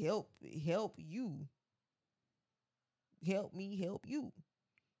me to help you, help me help you.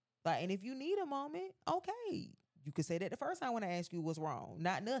 Like, and if you need a moment, okay, you could say that the first time when I ask you what's wrong,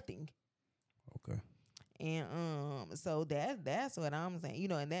 not nothing. Okay. And so that's what I'm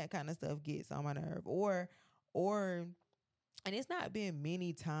saying, and that kind of stuff gets on my nerve. Or and it's not been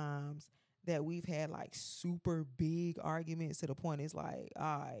many times that we've had like super big arguments to the point it's like,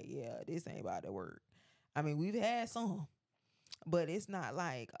 all right, yeah, this ain't about to work. I mean, we've had some, but it's not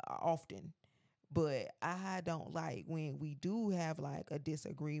like often. But I don't like when we do have like a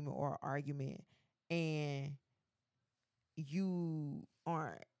disagreement or argument and you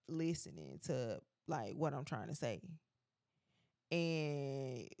aren't listening to like what I'm trying to say.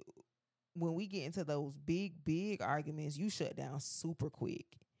 And when we get into those big arguments, you shut down super quick.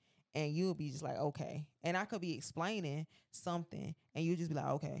 And you'll be just like, okay. And I could be explaining something and you just be like,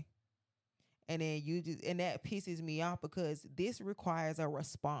 okay. And then and that pisses me off because this requires a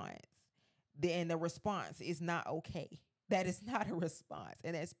response. And the response is not okay. That is not a response.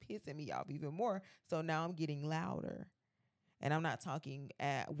 And that's pissing me off even more. So now I'm getting louder. And I'm not talking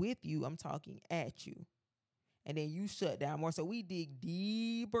with you, I'm talking at you. And then you shut down more. So we dig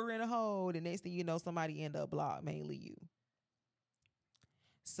deeper in a hole. The next thing you know, somebody end up blocked, mainly you.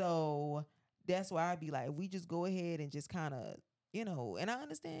 So that's why I'd be like, we just go ahead and just kind of, and I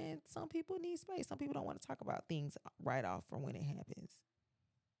understand some people need space. Some people don't want to talk about things right off from when it happens.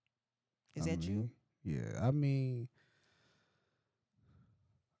 Is that you? Yeah. I mean,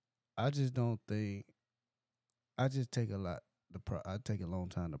 I just don't think, I just take a lot. I take a long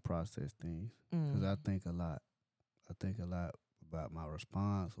time to process things because I think a lot. I think a lot about my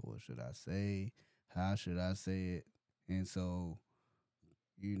response. What should I say? How should I say it? And so,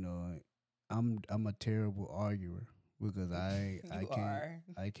 I'm a terrible arguer because I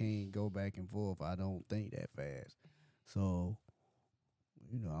can't go back and forth. I don't think that fast. So,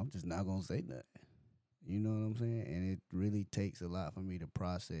 I'm just not gonna say nothing. You know what I'm saying? And it really takes a lot for me to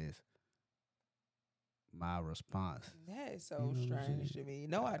process my response. That is so strange to me.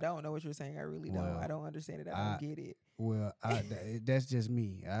 No, I don't know what you're saying. I really don't. I don't understand it. I don't get it. Well, that's just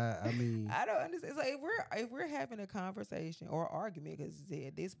me. I mean, I don't understand. So if we're having a conversation or argument, because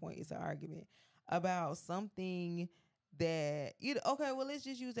at this point it's an argument about something that okay, well, let's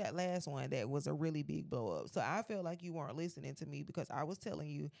just use that last one that was a really big blow up. So I felt like you weren't listening to me because I was telling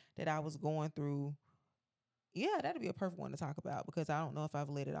you that I was going through. Yeah, that'd be a perfect one to talk about because I don't know if I've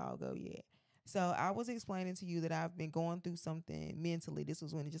let it all go yet. So I was explaining to you that I've been going through something mentally. This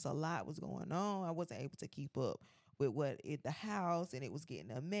was when just a lot was going on. I wasn't able to keep up with what at the house, and it was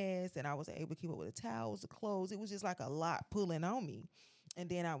getting a mess, and I wasn't able to keep up with the towels, the clothes. It was just like a lot pulling on me. And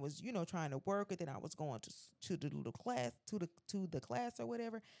then I was, trying to work, and then I was going to the little class, to the class or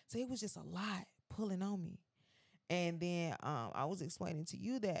whatever. So it was just a lot pulling on me. And then I was explaining to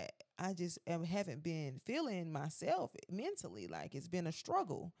you that I just haven't been feeling myself mentally. Like it's been a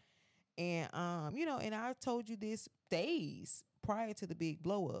struggle. And, and I told you this days prior to the big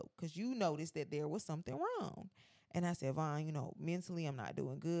blow up because you noticed that there was something wrong. And I said, Vaughn, mentally I'm not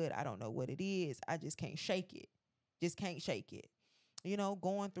doing good. I don't know what it is. I just can't shake it. Just can't shake it.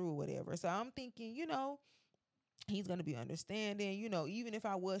 Going through whatever. So I'm thinking, he's going to be understanding, even if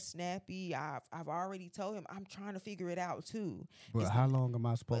I was snappy, I've already told him I'm trying to figure it out too. But how long am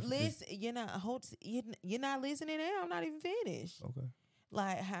I supposed to listen? You're not listening now. I'm not even finished. Okay.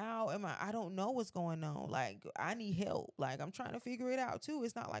 Like, how am I don't know what's going on. Like, I need help. Like, I'm trying to figure it out too.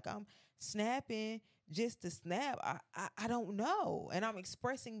 It's not like I'm snapping just to snap. I don't know. And I'm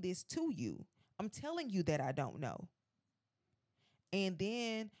expressing this to you. I'm telling you that I don't know. And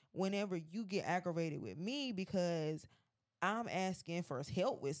then whenever you get aggravated with me because I'm asking for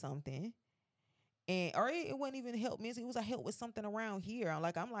help with something, or it wasn't even help me. It was a help with something around here.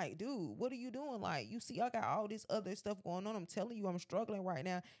 I'm like, dude, what are you doing? Like, you see, I got all this other stuff going on. I'm telling you, I'm struggling right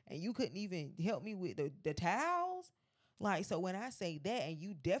now, and you couldn't even help me with the towels. Like, so when I say that, and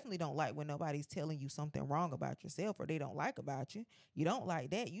you definitely don't like when nobody's telling you something wrong about yourself or they don't like about you, you don't like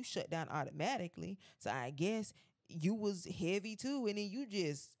that, you shut down automatically. So I guess you was heavy too, and then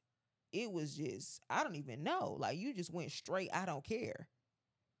it was just, I don't even know. Like, you just went straight, I don't care.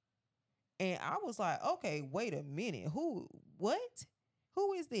 And I was like, okay, wait a minute. What?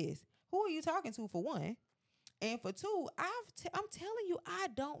 Who is this? Who are you talking to, for one? And for two, I'm telling you, I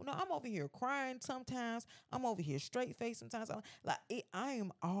don't know. I'm over here crying sometimes. I'm over here straight face sometimes. I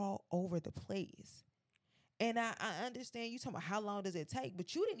am all over the place. And I understand you talking about how long does it take,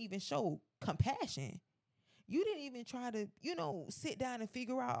 but you didn't even show compassion. You didn't even try to, sit down and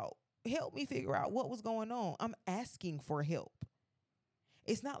help me figure out what was going on. I'm asking for help.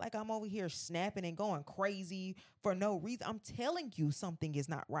 It's not like I'm over here snapping and going crazy for no reason. I'm telling you something is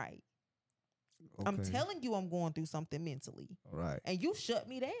not right. Okay. I'm telling you I'm going through something mentally. Right. And you shut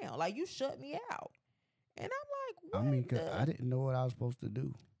me down. Like, you shut me out. And I'm like, what? I mean, 'cause I didn't know what I was supposed to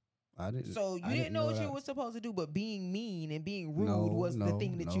do. I didn't. So you I didn't didn't know know what that. you were supposed to do, but being mean and being rude No, was the no,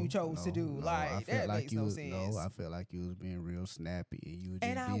 thing that you no, chose to no, do. no. I Like felt that like makes you no was no. sense. I felt like you was being real snappy, and you were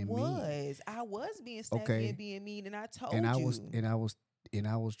And just being mean. I was being snappy and Okay, being mean, and I and told I was, you. and I was, and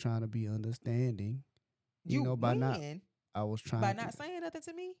I was trying to be understanding. You You know, by not, when? I was By trying to, not saying nothing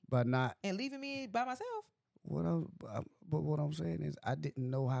to me by not. and leaving me by myself. What I, but what I'm saying is, I didn't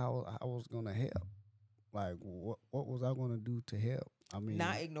know how I was gonna help. Like, what was I gonna do to help?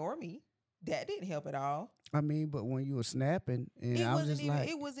 Not ignore me. That didn't help at all. But when you were snapping, and It I was wasn't just even like,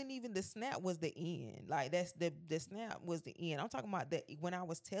 it wasn't even the snap was the end. Like that's the snap was the end. I'm talking about that when I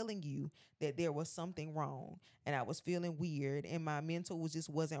was telling you that there was something wrong and I was feeling weird and my mental was just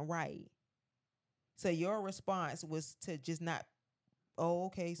wasn't right. So your response was to just not, oh,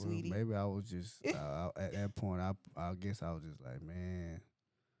 okay, well, sweetie. maybe I was just at that point. I guess I was just like, man,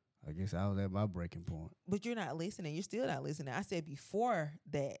 I guess I was at my breaking point. But you're not listening. You're still not listening. I said before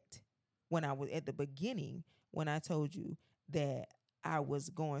that, when I was at the beginning, when I told you that I was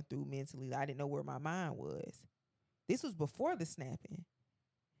going through mentally, I didn't know where my mind was. This was before the snapping.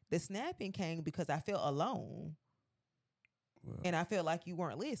 The snapping came because I felt alone Well, and I felt like you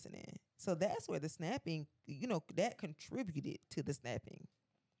weren't listening. So that's where the snapping, that contributed to the snapping.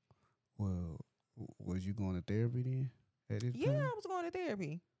 well, was you going to therapy then at this Yeah, time? I was going to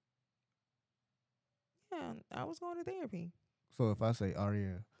therapy. Yeah, I was going to therapy. So if I say,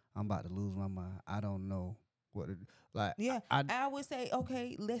 Aria, I'm about to lose my mind, I don't know what to do. Like, Yeah, I I would say,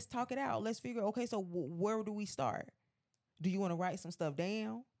 okay, let's talk it out. Let's figure, okay, so where do we start? Do you want to write some stuff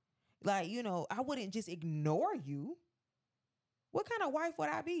down? Like, I wouldn't just ignore you. What kind of wife would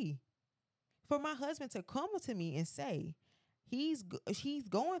I be? For my husband to come to me and say he's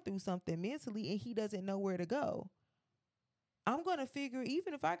going through something mentally and he doesn't know where to go. I'm going to figure,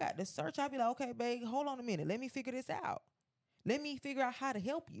 even if I got to search, I'll be like, okay, babe, hold on a minute. Let me figure this out. Let me figure out how to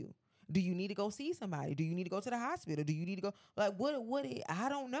help you. Do you need to go see somebody? Do you need to go to the hospital? Do you need to go? Like, I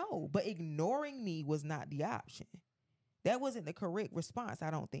don't know. But ignoring me was not the option. That wasn't the correct response,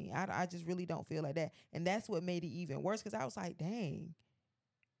 I don't think. I just really don't feel like that. And that's what made it even worse because I was like, dang,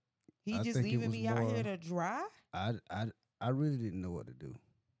 he I just think it leaving was me out here more. to dry? I I I really didn't know what to do.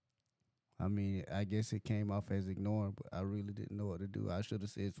 I mean, I guess it came off as ignoring, but I really didn't know what to do. I should have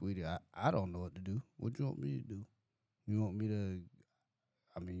said, sweetie, I don't know what to do. What you want me to do? You want me to?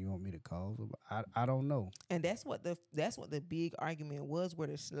 I mean, you want me to call? I don't know. And that's what the big argument was where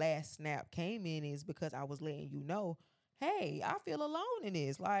the last snap came in is because I was letting you know, hey, I feel alone in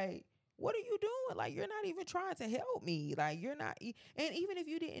this. Like, what are you doing? Like, you're not even trying to help me. Like, you're not. And even if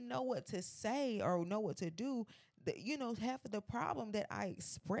you didn't know what to say or know what to do, half of the problem that I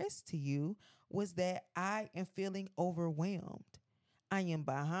expressed to you was that I am feeling overwhelmed. I am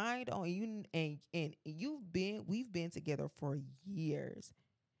behind on you, and we've been together for years.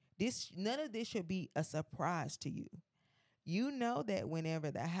 None of this should be a surprise to you. You know that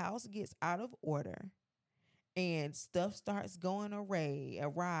whenever the house gets out of order and stuff starts going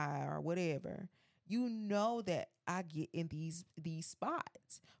awry or whatever, you know that I get in these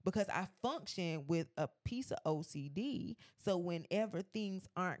spots because I function with a piece of OCD. So whenever things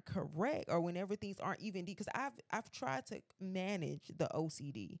aren't correct or whenever things aren't even because I've tried to manage the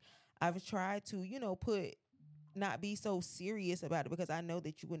OCD. I've tried to, put not be so serious about it because I know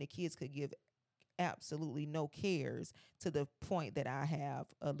that you and the kids could give absolutely no cares to the point that I have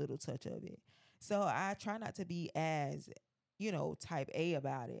a little touch of it. So I try not to be as, type A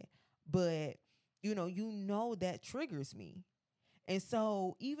about it. But, that triggers me. And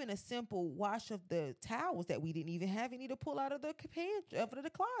so even a simple wash of the towels that we didn't even have any to pull out of the of the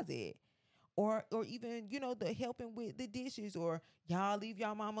closet or even the helping with the dishes or y'all leave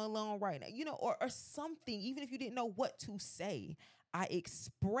y'all mama alone right now or something even if you didn't know what to say. I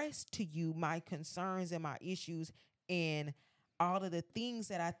expressed to you my concerns and my issues and all of the things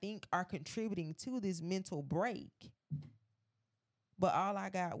that I think are contributing to this mental break, but all I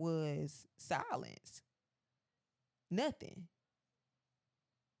got was silence, nothing.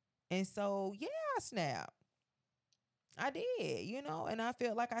 And so yeah, I snapped. I did, and I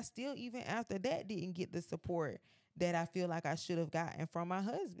felt like I still, even after that, didn't get the support that I feel like I should have gotten from my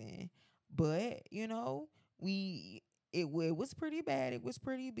husband. But, we it was pretty bad. It was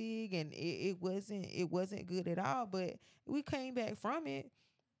pretty big and it wasn't good at all. But we came back from it.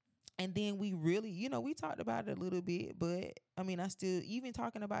 And then we really, we talked about it a little bit, but I mean, I still, even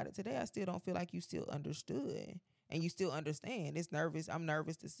talking about it today, I still don't feel like you still understood and you still understand. It's nervous. I'm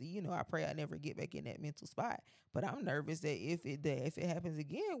nervous to see, I pray I never get back in that mental spot, but I'm nervous that if it happens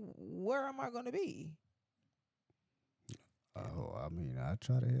again, where am I going to be? Oh, I mean, I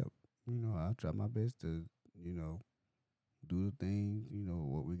try to help. I try my best to, do the things,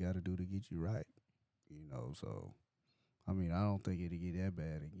 what we got to to do to get you right. So I mean, I don't think it'll get that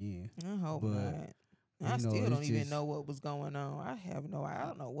bad again. I hope But not. I still it's don't even just, know what was going on. I have no. I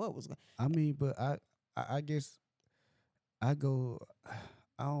don't know what was going. I mean, but I guess I go.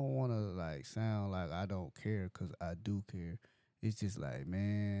 I don't want to like sound like I don't care because I do care. It's just like,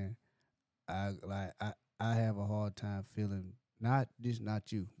 man, I have a hard time feeling not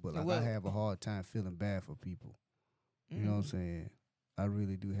you, but like I Well, have a hard time feeling bad for people. You know what I'm saying? I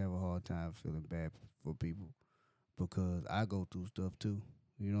really do have a hard time feeling bad for people because I go through stuff too.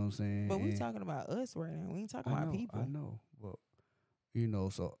 You know what I'm saying? but we And talking about us right now. We ain't talking I about know, people. but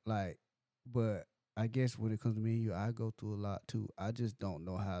so like, but I guess when it comes to me and you, I go through a lot too. I just don't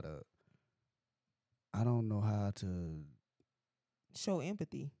know how to. I don't know how to Show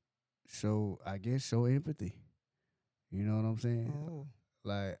empathy. show empathy. You know what I'm saying? Oh,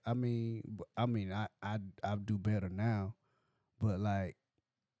 Like, I do better now, but like,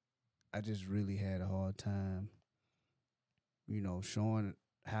 I just really had a hard time, showing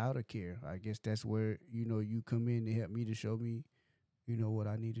how to care. I guess that's where you come in to help me to show me, what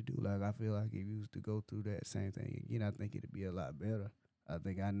I need to do. Like, I feel like if you was to go through that same thing again, I think it'd be a lot better. I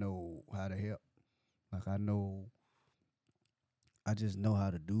think I know how to help. Like, I just know how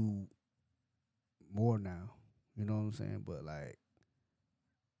to do more now. You know what I'm saying? But like,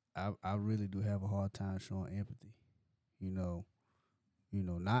 I really do have a hard time showing empathy. You know,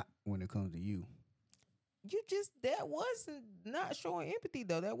 not when it comes to you. that wasn't not showing empathy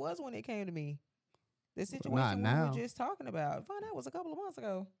though. That was when it came to me. The Not situation we were now. just talking about. Fine, that was a couple of months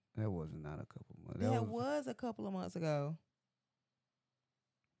ago. That wasn't not a couple months. That was a couple of months ago.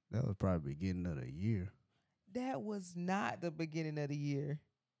 That was probably beginning of the year. That was not the beginning of the year.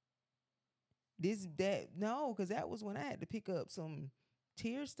 No, because that was when I had to pick up some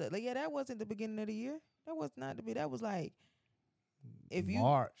tear stuff. Like, yeah, that wasn't the beginning of the year. That was not the. That was like if you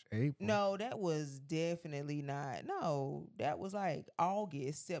March, April. no, that was definitely not. No, that was like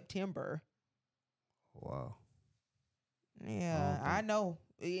August, September. Wow. Yeah, I know.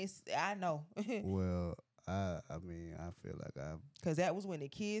 I know. Well, I mean, I feel like Because that was when the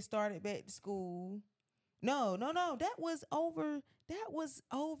kids started back to school. No. That was over. That wasn't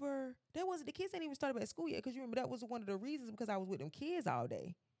the kids ain't even started back school yet. Because you remember that was one of the reasons because I was with them kids all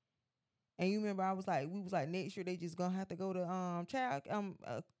day. And you remember we was like next year they just gonna have to go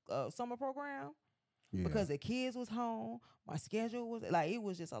to summer program because the kids was home. My schedule was like it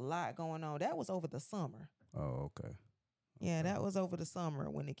was just a lot going on. That was over the summer. Oh, okay. Yeah, that was over the summer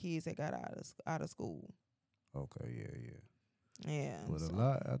when the kids had got out of school. Okay, yeah. Yeah, But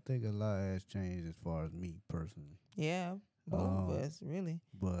so, I think a lot has changed as far as me personally. yeah, both of us really.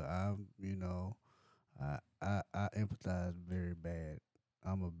 But I empathize very bad.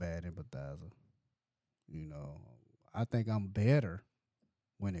 I'm a bad empathizer. I think I'm better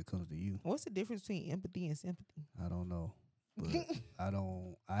when it comes to you. What's the difference between empathy and sympathy? I don't know. But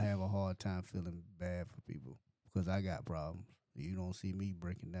I have a hard time feeling bad for people because I got problems. You don't see me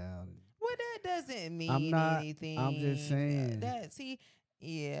breaking down. Well, that doesn't mean anything. I'm just saying.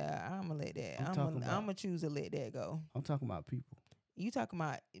 Yeah, I'm gonna let that. I'm gonna choose to let that go. I'm talking about people. You talking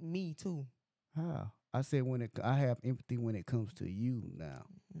about me too? How? I said I have empathy when it comes to you now.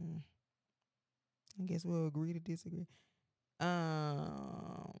 I guess we'll agree to disagree.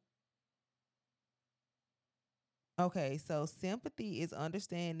 Okay, so sympathy is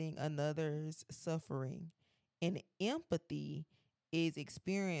understanding another's suffering, and empathy is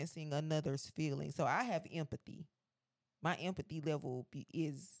experiencing another's feeling. So I have empathy. My empathy level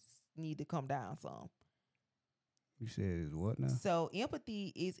is need to come down some. You said is what now? So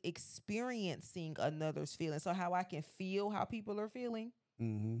empathy is experiencing another's feeling. So how I can feel how people are feeling.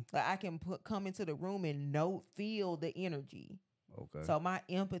 Mm-hmm. Like I can come into the room and feel the energy. Okay. So my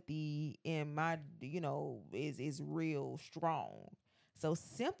empathy and my is real strong. So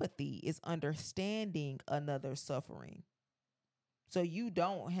sympathy is understanding another's suffering. So you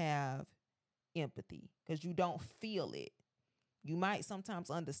don't have empathy because you don't feel it. You might sometimes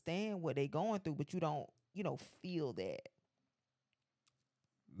understand what they're going through, but you don't feel that.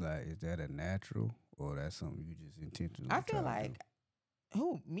 Like, is that a natural or that's something you just intentionally? I feel like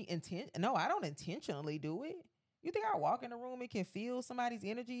No, I don't intentionally do it. You think I walk in the room and can feel somebody's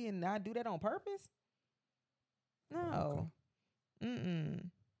energy and I do that on purpose? No. Okay.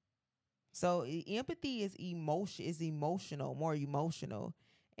 So empathy is emotional, more emotional,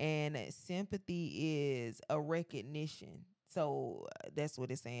 and sympathy is a recognition. So that's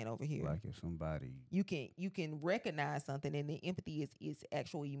what it's saying over here. Like if somebody you can recognize something, and the empathy is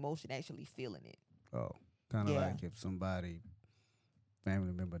actual emotion, actually feeling it. Oh, kind of like if somebody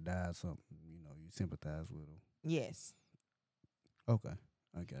family member died, something you sympathize with them. Yes. Okay.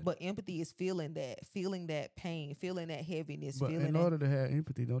 I got you. But empathy is feeling that pain, feeling that heaviness, But feeling in that. order to have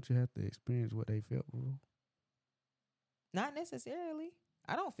empathy, don't you have to experience what they felt before? Not necessarily.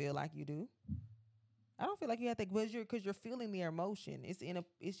 I don't feel like you do. I don't feel like you have to, because you're feeling the emotion.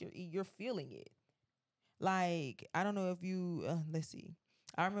 You're feeling it. Like, I don't know if you let's see.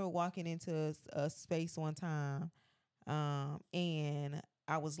 I remember walking into a space one time, and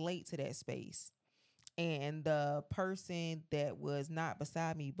I was late to that space, and the person that was not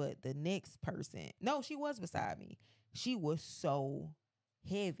beside me, but the next person, no, she was beside me. She was so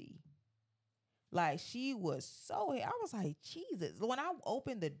heavy. Like, she was so heavy. I was like, Jesus. When I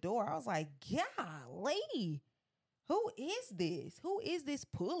opened the door, I was like, golly, who is this? Who is this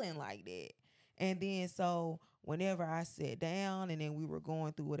pulling like that? And then so whenever I sat down and then we were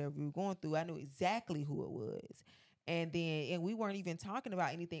going through whatever we were going through, I knew exactly who it was. And we weren't even talking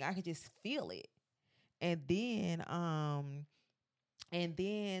about anything. I could just feel it. And then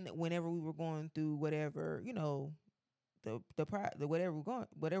whenever we were going through whatever, the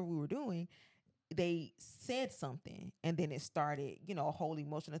whatever we were doing, they said something, and then it started, a whole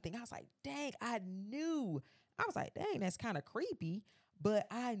emotional thing. I was like, dang, I knew. I was like, dang, that's kind of creepy. But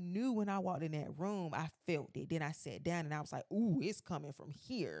I knew when I walked in that room, I felt it. Then I sat down and I was like, ooh, it's coming from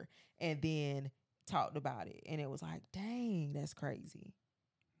here. And then talked about it. And it was like, dang, that's crazy.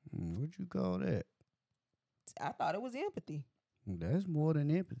 What'd you call that? I thought it was empathy. That's more than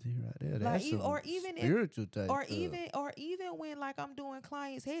empathy right there. That's Like, or even spiritual type or stuff. even when, like, I'm doing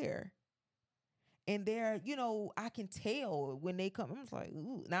clients' hair. And they're, I can tell when they come. I'm just like,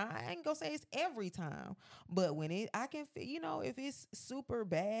 ooh. Now, I ain't gonna say it's every time, but when I can, if it's super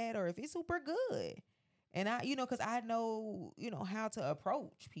bad or if it's super good. And because I know, how to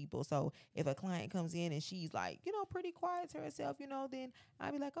approach people. So if a client comes in and she's like, pretty quiet to herself, then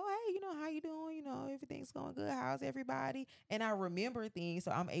I'll be like, oh, hey, how you doing? Everything's going good. How's everybody? And I remember things.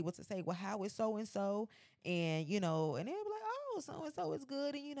 So I'm able to say, well, how is so-and-so? And, and they'll be like, oh, so-and-so is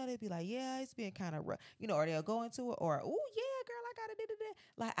good. And, they'll be like, yeah, it's been kind of rough, or they'll go into it, or, oh, yeah, girl, I got it.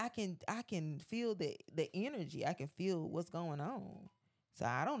 Like, I can feel the energy. I can feel what's going on. So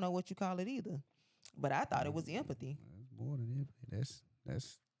I don't know what you call it either. But I thought it was empathy. That's more than empathy.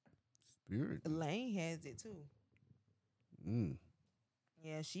 That's spirit. Lane has it too.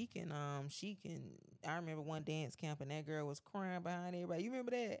 Yeah, she can. I remember one dance camp and that girl was crying behind everybody. You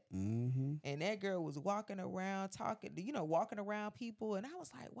remember that? Mm-hmm. And that girl was walking around talking, walking around people, and I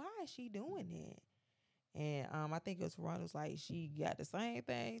was like, why is she doing that? And I think it was Ron was like, she got the same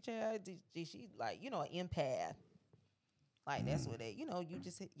thing, child. She like, an empath. Like, that's what they, you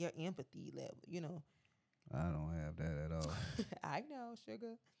just hit your empathy level, I don't have that at all. I know,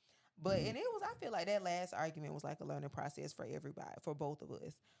 sugar. But, and I feel like that last argument was like a learning process for everybody, for both of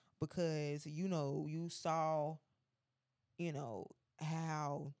us. Because, you saw,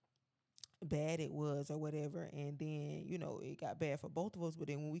 how bad it was or whatever. And then, it got bad for both of us. But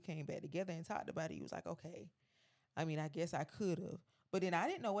then when we came back together and talked about it, he was like, okay, I mean, I guess I could have. But then I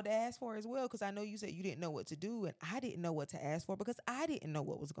didn't know what to ask for as well, because I know you said you didn't know what to do, and I didn't know what to ask for because I didn't know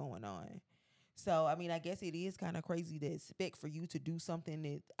what was going on. So, I mean, I guess it is kind of crazy to expect for you to do something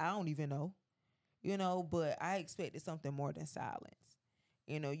that I don't even know, but I expected something more than silence.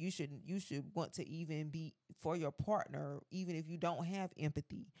 You should want to even be for your partner, even if you don't have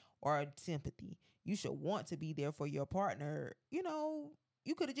empathy or sympathy. You should want to be there for your partner.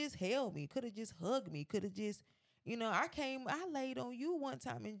 You could have just held me, could have just hugged me, could have just, I laid on you one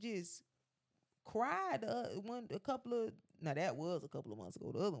time and just cried. That was a couple of months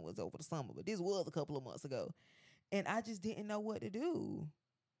ago. The other one was over the summer, but this was a couple of months ago. And I just didn't know what to do.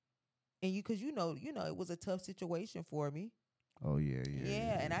 And because it was a tough situation for me. Oh yeah.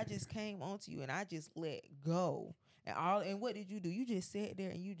 And I just came onto you and I just let go. And what did you do? You just sat there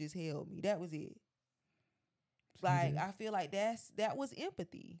and you just held me. That was it. Like, I feel like that was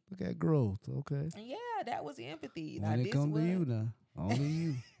empathy. Look at growth, okay? Yeah, that was empathy. When it comes to you now, only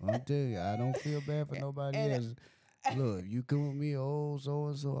you. I'm telling you, I don't feel bad for nobody else. Look, if you come with me, oh,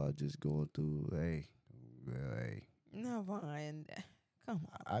 so-and-so, I just going through, hey. No, Vaughn. Come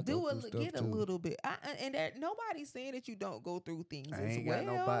on. I Get a little bit. And nobody's saying that you don't go through things as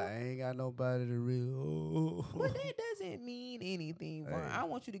well. I ain't got nobody to really, But that doesn't mean anything, Vaughn. I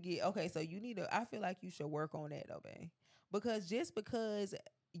want you to get, okay, so I feel like you should work on that, though, babe. Because just because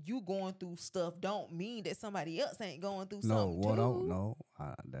you going through stuff don't mean that somebody else ain't going through something too.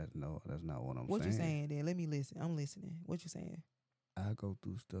 That's not what I'm saying. What you saying then? Let me listen. I'm listening. What you saying? I go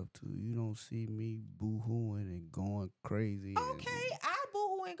through stuff too. You don't see me boo-hooing and going crazy. Okay, I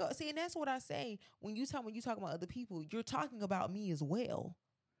boo-hoo and go. See, and that's what I say. When you talk about other people, you're talking about me as well.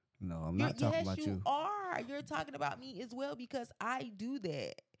 No, I'm not talking about you. Yes, you are. are. You're talking about me as well because I do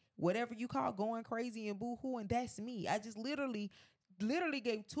that. Whatever you call going crazy and boo-hooing, that's me. I just literally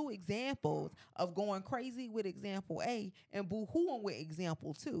gave two examples of going crazy with example A and boo-hooing with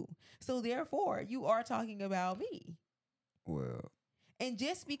example 2. So therefore, you are talking about me. Well, And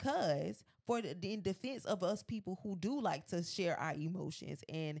just because, in defense of us people who do like to share our emotions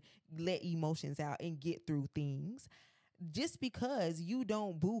and let emotions out and get through things, just because you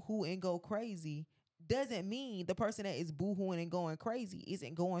don't boo-hoo and go crazy doesn't mean the person that is boo-hooing and going crazy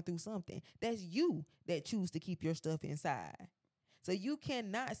isn't going through something. That's you that choose to keep your stuff inside. So you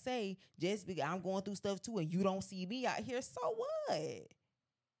cannot say, just because I'm going through stuff too and you don't see me out here, so what?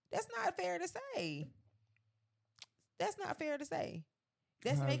 That's not fair to say. That's not fair to say.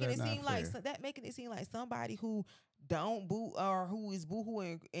 That's How is making that it not seem like fair? making it seem like somebody who don't boo or who is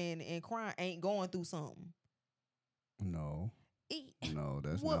boohooing and crying ain't going through something. No, E- no,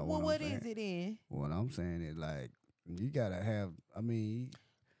 that's not what I'm What saying. is it in? What I'm saying is like you gotta have. I mean,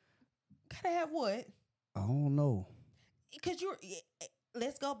 Gotta have what? I don't know. Because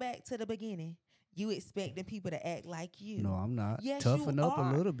let's go back to the beginning. You expecting people to act like you. No, I'm not. Yes, Toughen you up a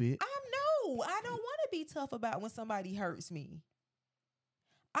are. little bit. I don't want to be tough about when somebody hurts me.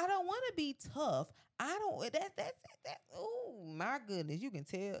 I don't want to be tough. I don't. That. Oh my goodness, you can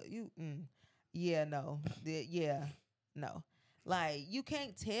tell you. Yeah, no. Yeah, no. Like you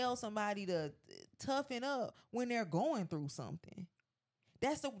can't tell somebody to toughen up when they're going through something.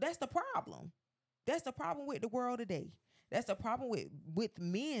 That's the problem. That's the problem with the world today. That's the problem with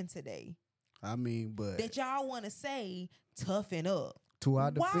men today. I mean, but That y'all want to say toughen up. to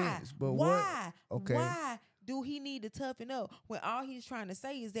our Why? defense, but Why? what? Okay, Why do he need to toughen up when all he's trying to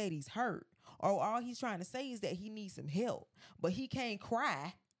say is that he's hurt, or all he's trying to say is that he needs some help, but he can't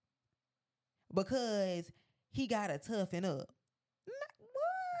cry because he gotta toughen up?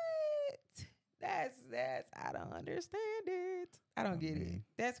 What? That's I don't understand it. I don't get it.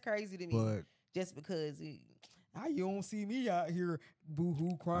 That's crazy to me. but Just because you don't see me out here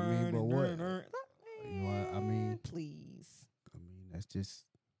boo-hoo crying. I mean, but what? You know what I mean? Please. I mean, that's just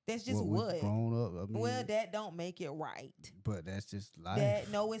what? we've grown up. I mean, Well, that don't make it right. but that's just life.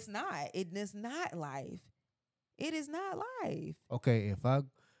 No, it's not. It is not life. It is not life. Okay,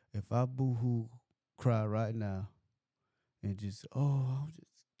 if I boo-hoo cry right now and just I'm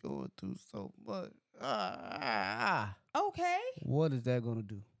just going through so much. Okay. What is that gonna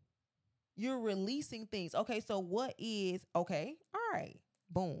do? You're releasing things. Okay, so what is okay? All right.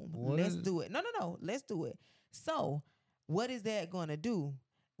 Boom. Let's do it. No. Let's do it. So, what is that gonna do?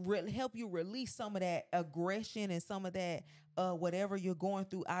 Help you release some of that aggression and some of that whatever you're going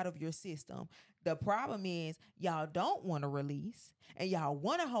through out of your system. The problem is y'all don't want to release and y'all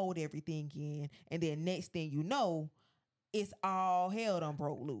want to hold everything in, and then next thing you know, it's all hell done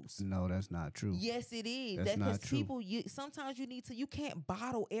broke loose. No, that's not true. Yes, it is. That's not true. People, sometimes you can't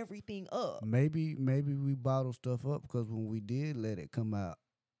bottle everything up. Maybe we bottle stuff up because when we did let it come out,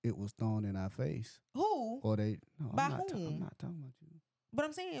 it was thrown in our face. Who? Or they? No, By I'm not whom? I'm not talking about you. But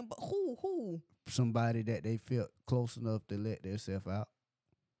I'm saying, but who? Somebody that they felt close enough to let themselves out.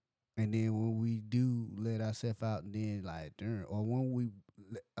 And then when we do let ourselves out, and then like or when we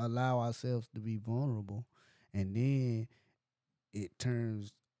allow ourselves to be vulnerable, and then it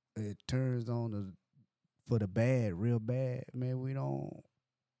turns on for the bad, real bad. Man,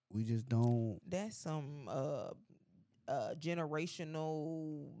 we just don't. That's some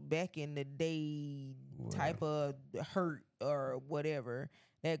generational back in the day type of hurt or whatever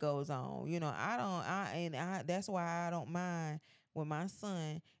that goes on. You know, that's why I don't mind when my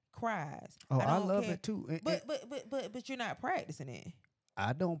son cries. Oh, I love it too. But you're not practicing it.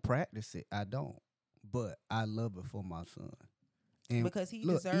 I don't practice it. I don't. But I love it for my son. And because he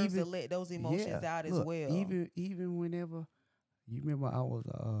deserves to let those emotions out as well. Even whenever, you remember I was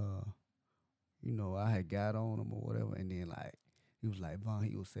I had got on him or whatever, and then like he was like, Von,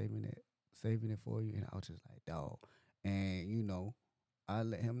 he was saving it for you, and I was just like, dog. And I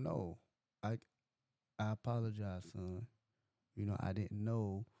let him know, I apologize, son. I didn't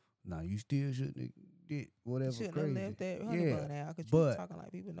know. Now you still shouldn't have did whatever. You shouldn't have left that honey bun out because you was talking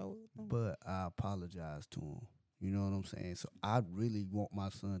like people know it. But I apologize to him. You know what I'm saying? So I really want my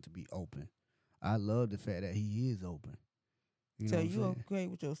son to be open. I love the fact that he is open. So you okay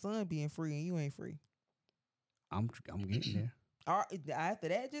with your son being free and you ain't free? I'm getting there. After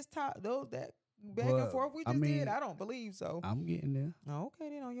that, just talk that back and forth we just did. I don't believe so. I'm getting there. Okay,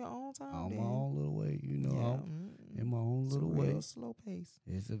 then on your own time. On my own little way, I'm in my own little way. It's a real slow pace.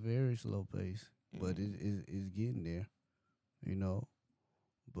 It's a very slow pace, but it's getting there.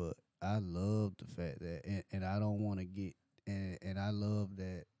 But I love the fact that, and I don't want to get, and I love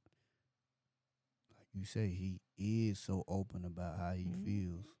that, like you say, he is so open about how he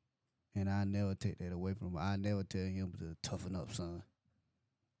feels. And I never take that away from him. I never tell him to toughen up, son.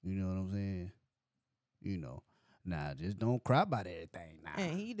 You know what I'm saying? You know. Nah, just don't cry about everything. Nah.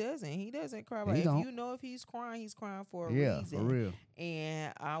 And he doesn't cry about He it. don't. If you know if he's crying for a Yeah, reason. for real.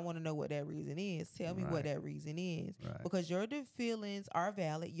 And I want to know what that reason is. Tell me what Right. that reason is. Right. Because your feelings are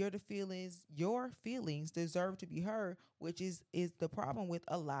valid. Your feelings deserve to be heard, which is the problem with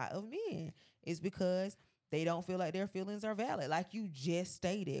a lot of men. Is because they don't feel like their feelings are valid. Like you just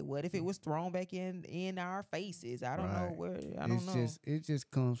stated. What if it was thrown back in our faces? I don't know Right. where. I don't know. It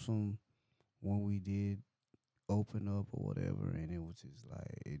just comes from when we did open up or whatever, and it was just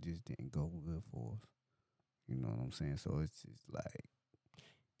like it just didn't go good for us. You know what I'm saying? So it's just like,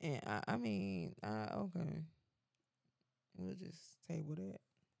 And I mean, okay. We'll just table that.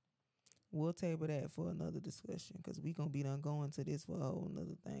 We'll table that for another discussion because we gonna be done going to this for a whole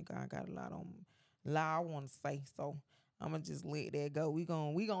another thing. I got a lot I want to say, so I'm gonna just let that go. We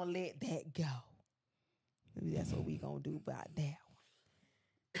gonna let that go. Maybe that's what we gonna do about that one.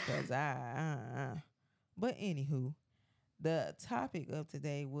 Cause But anywho, the topic of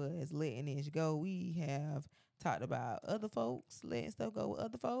today was letting it go. We have talked about other folks, letting stuff go with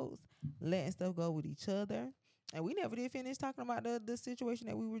other folks, letting stuff go with each other. And we never did finish talking about the situation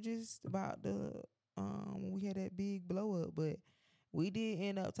that we were just about when we had that big blow up. But we did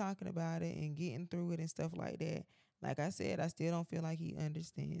end up talking about it and getting through it and stuff like that. Like I said, I still don't feel like he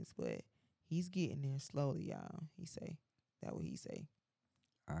understands, but he's getting there slowly, y'all. He say. That what he say.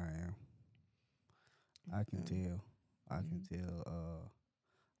 I am. I can tell. I can tell.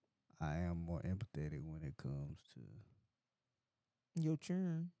 I am more empathetic when it comes to Your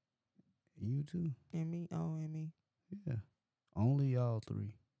churn. you too. And me. Oh, and me. Yeah. Only y'all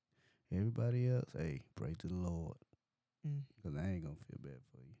three. Everybody else, hey, pray to the Lord. Because I ain't going to feel bad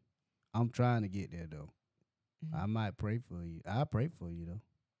for you. I'm trying to get there, though. I might pray for you. I pray for you, though.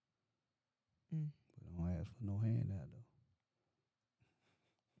 But don't ask for no handout,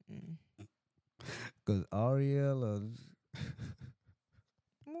 though. Because Ariel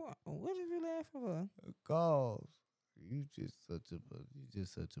What did you laugh for? Cause you just such a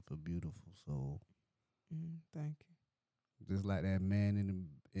beautiful soul. Thank you. Just like that man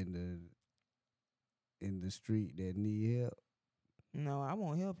in the street that need help. No, I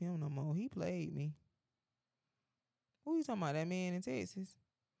won't help him no more. He played me. Who you talking about? That man in Texas?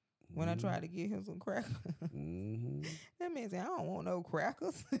 When I tried to get him some crackers. That man said, I don't want no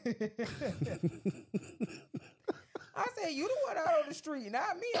crackers. I said, you the one out on the street,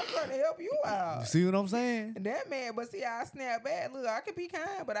 not me. I'm trying to help you out. You see what I'm saying? And that man, but see, I snap back. Look, I can be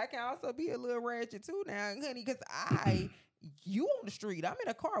kind, but I can also be a little ratchet too now, honey, because you on the street. I'm in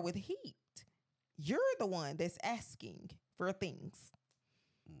a car with heat. You're the one that's asking for things.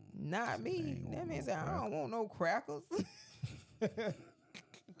 Not me. That man said, I don't want no crackers.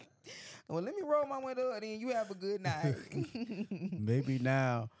 Well, let me roll my window up, then you have a good night. Maybe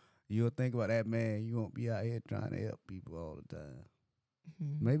now you'll think about that man. You won't be out here trying to help people all the time.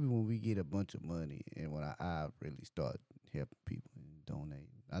 Maybe when we get a bunch of money and when I really start helping people and donating,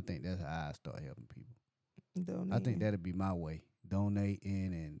 I think that's how I start helping people. Donating. I think that'll be my way,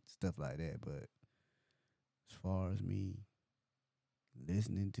 donating and stuff like that. But as far as me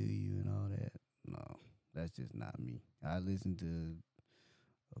listening to you and all that, no, that's just not me. I listen to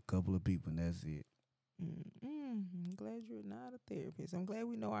a couple of people and that's it. I'm glad you're not a therapist. I'm glad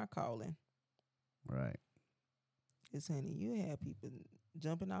we know our calling. Right. Because, honey, you have people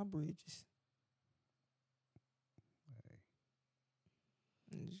jumping off bridges.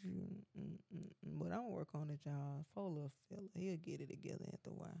 But I'm work on it, y'all. Full of fella. He'll get it together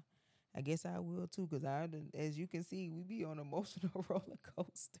after a while. I guess I will too, because as you can see, we be on emotional roller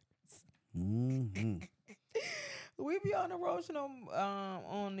coasters. We be on the emotional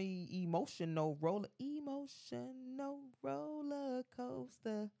roller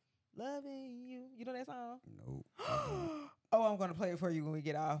coaster, loving you. You know that song? Nope. Oh, I'm gonna play it for you when we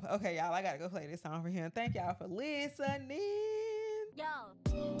get off. Okay, y'all, I gotta go play this song for him. Thank y'all for listening.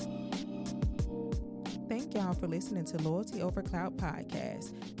 Thank y'all for listening to Loyalty Over Cloud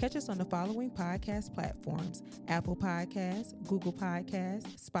Podcast. Catch us on the following podcast platforms: Apple Podcasts, Google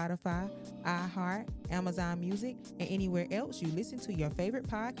Podcasts, Spotify, iHeart, Amazon Music, and anywhere else you listen to your favorite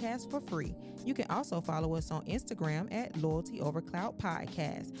podcast for free. You can also follow us on Instagram at Loyalty Over Cloud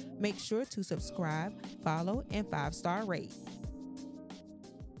Podcast. Make sure to subscribe, follow, and 5-star rate.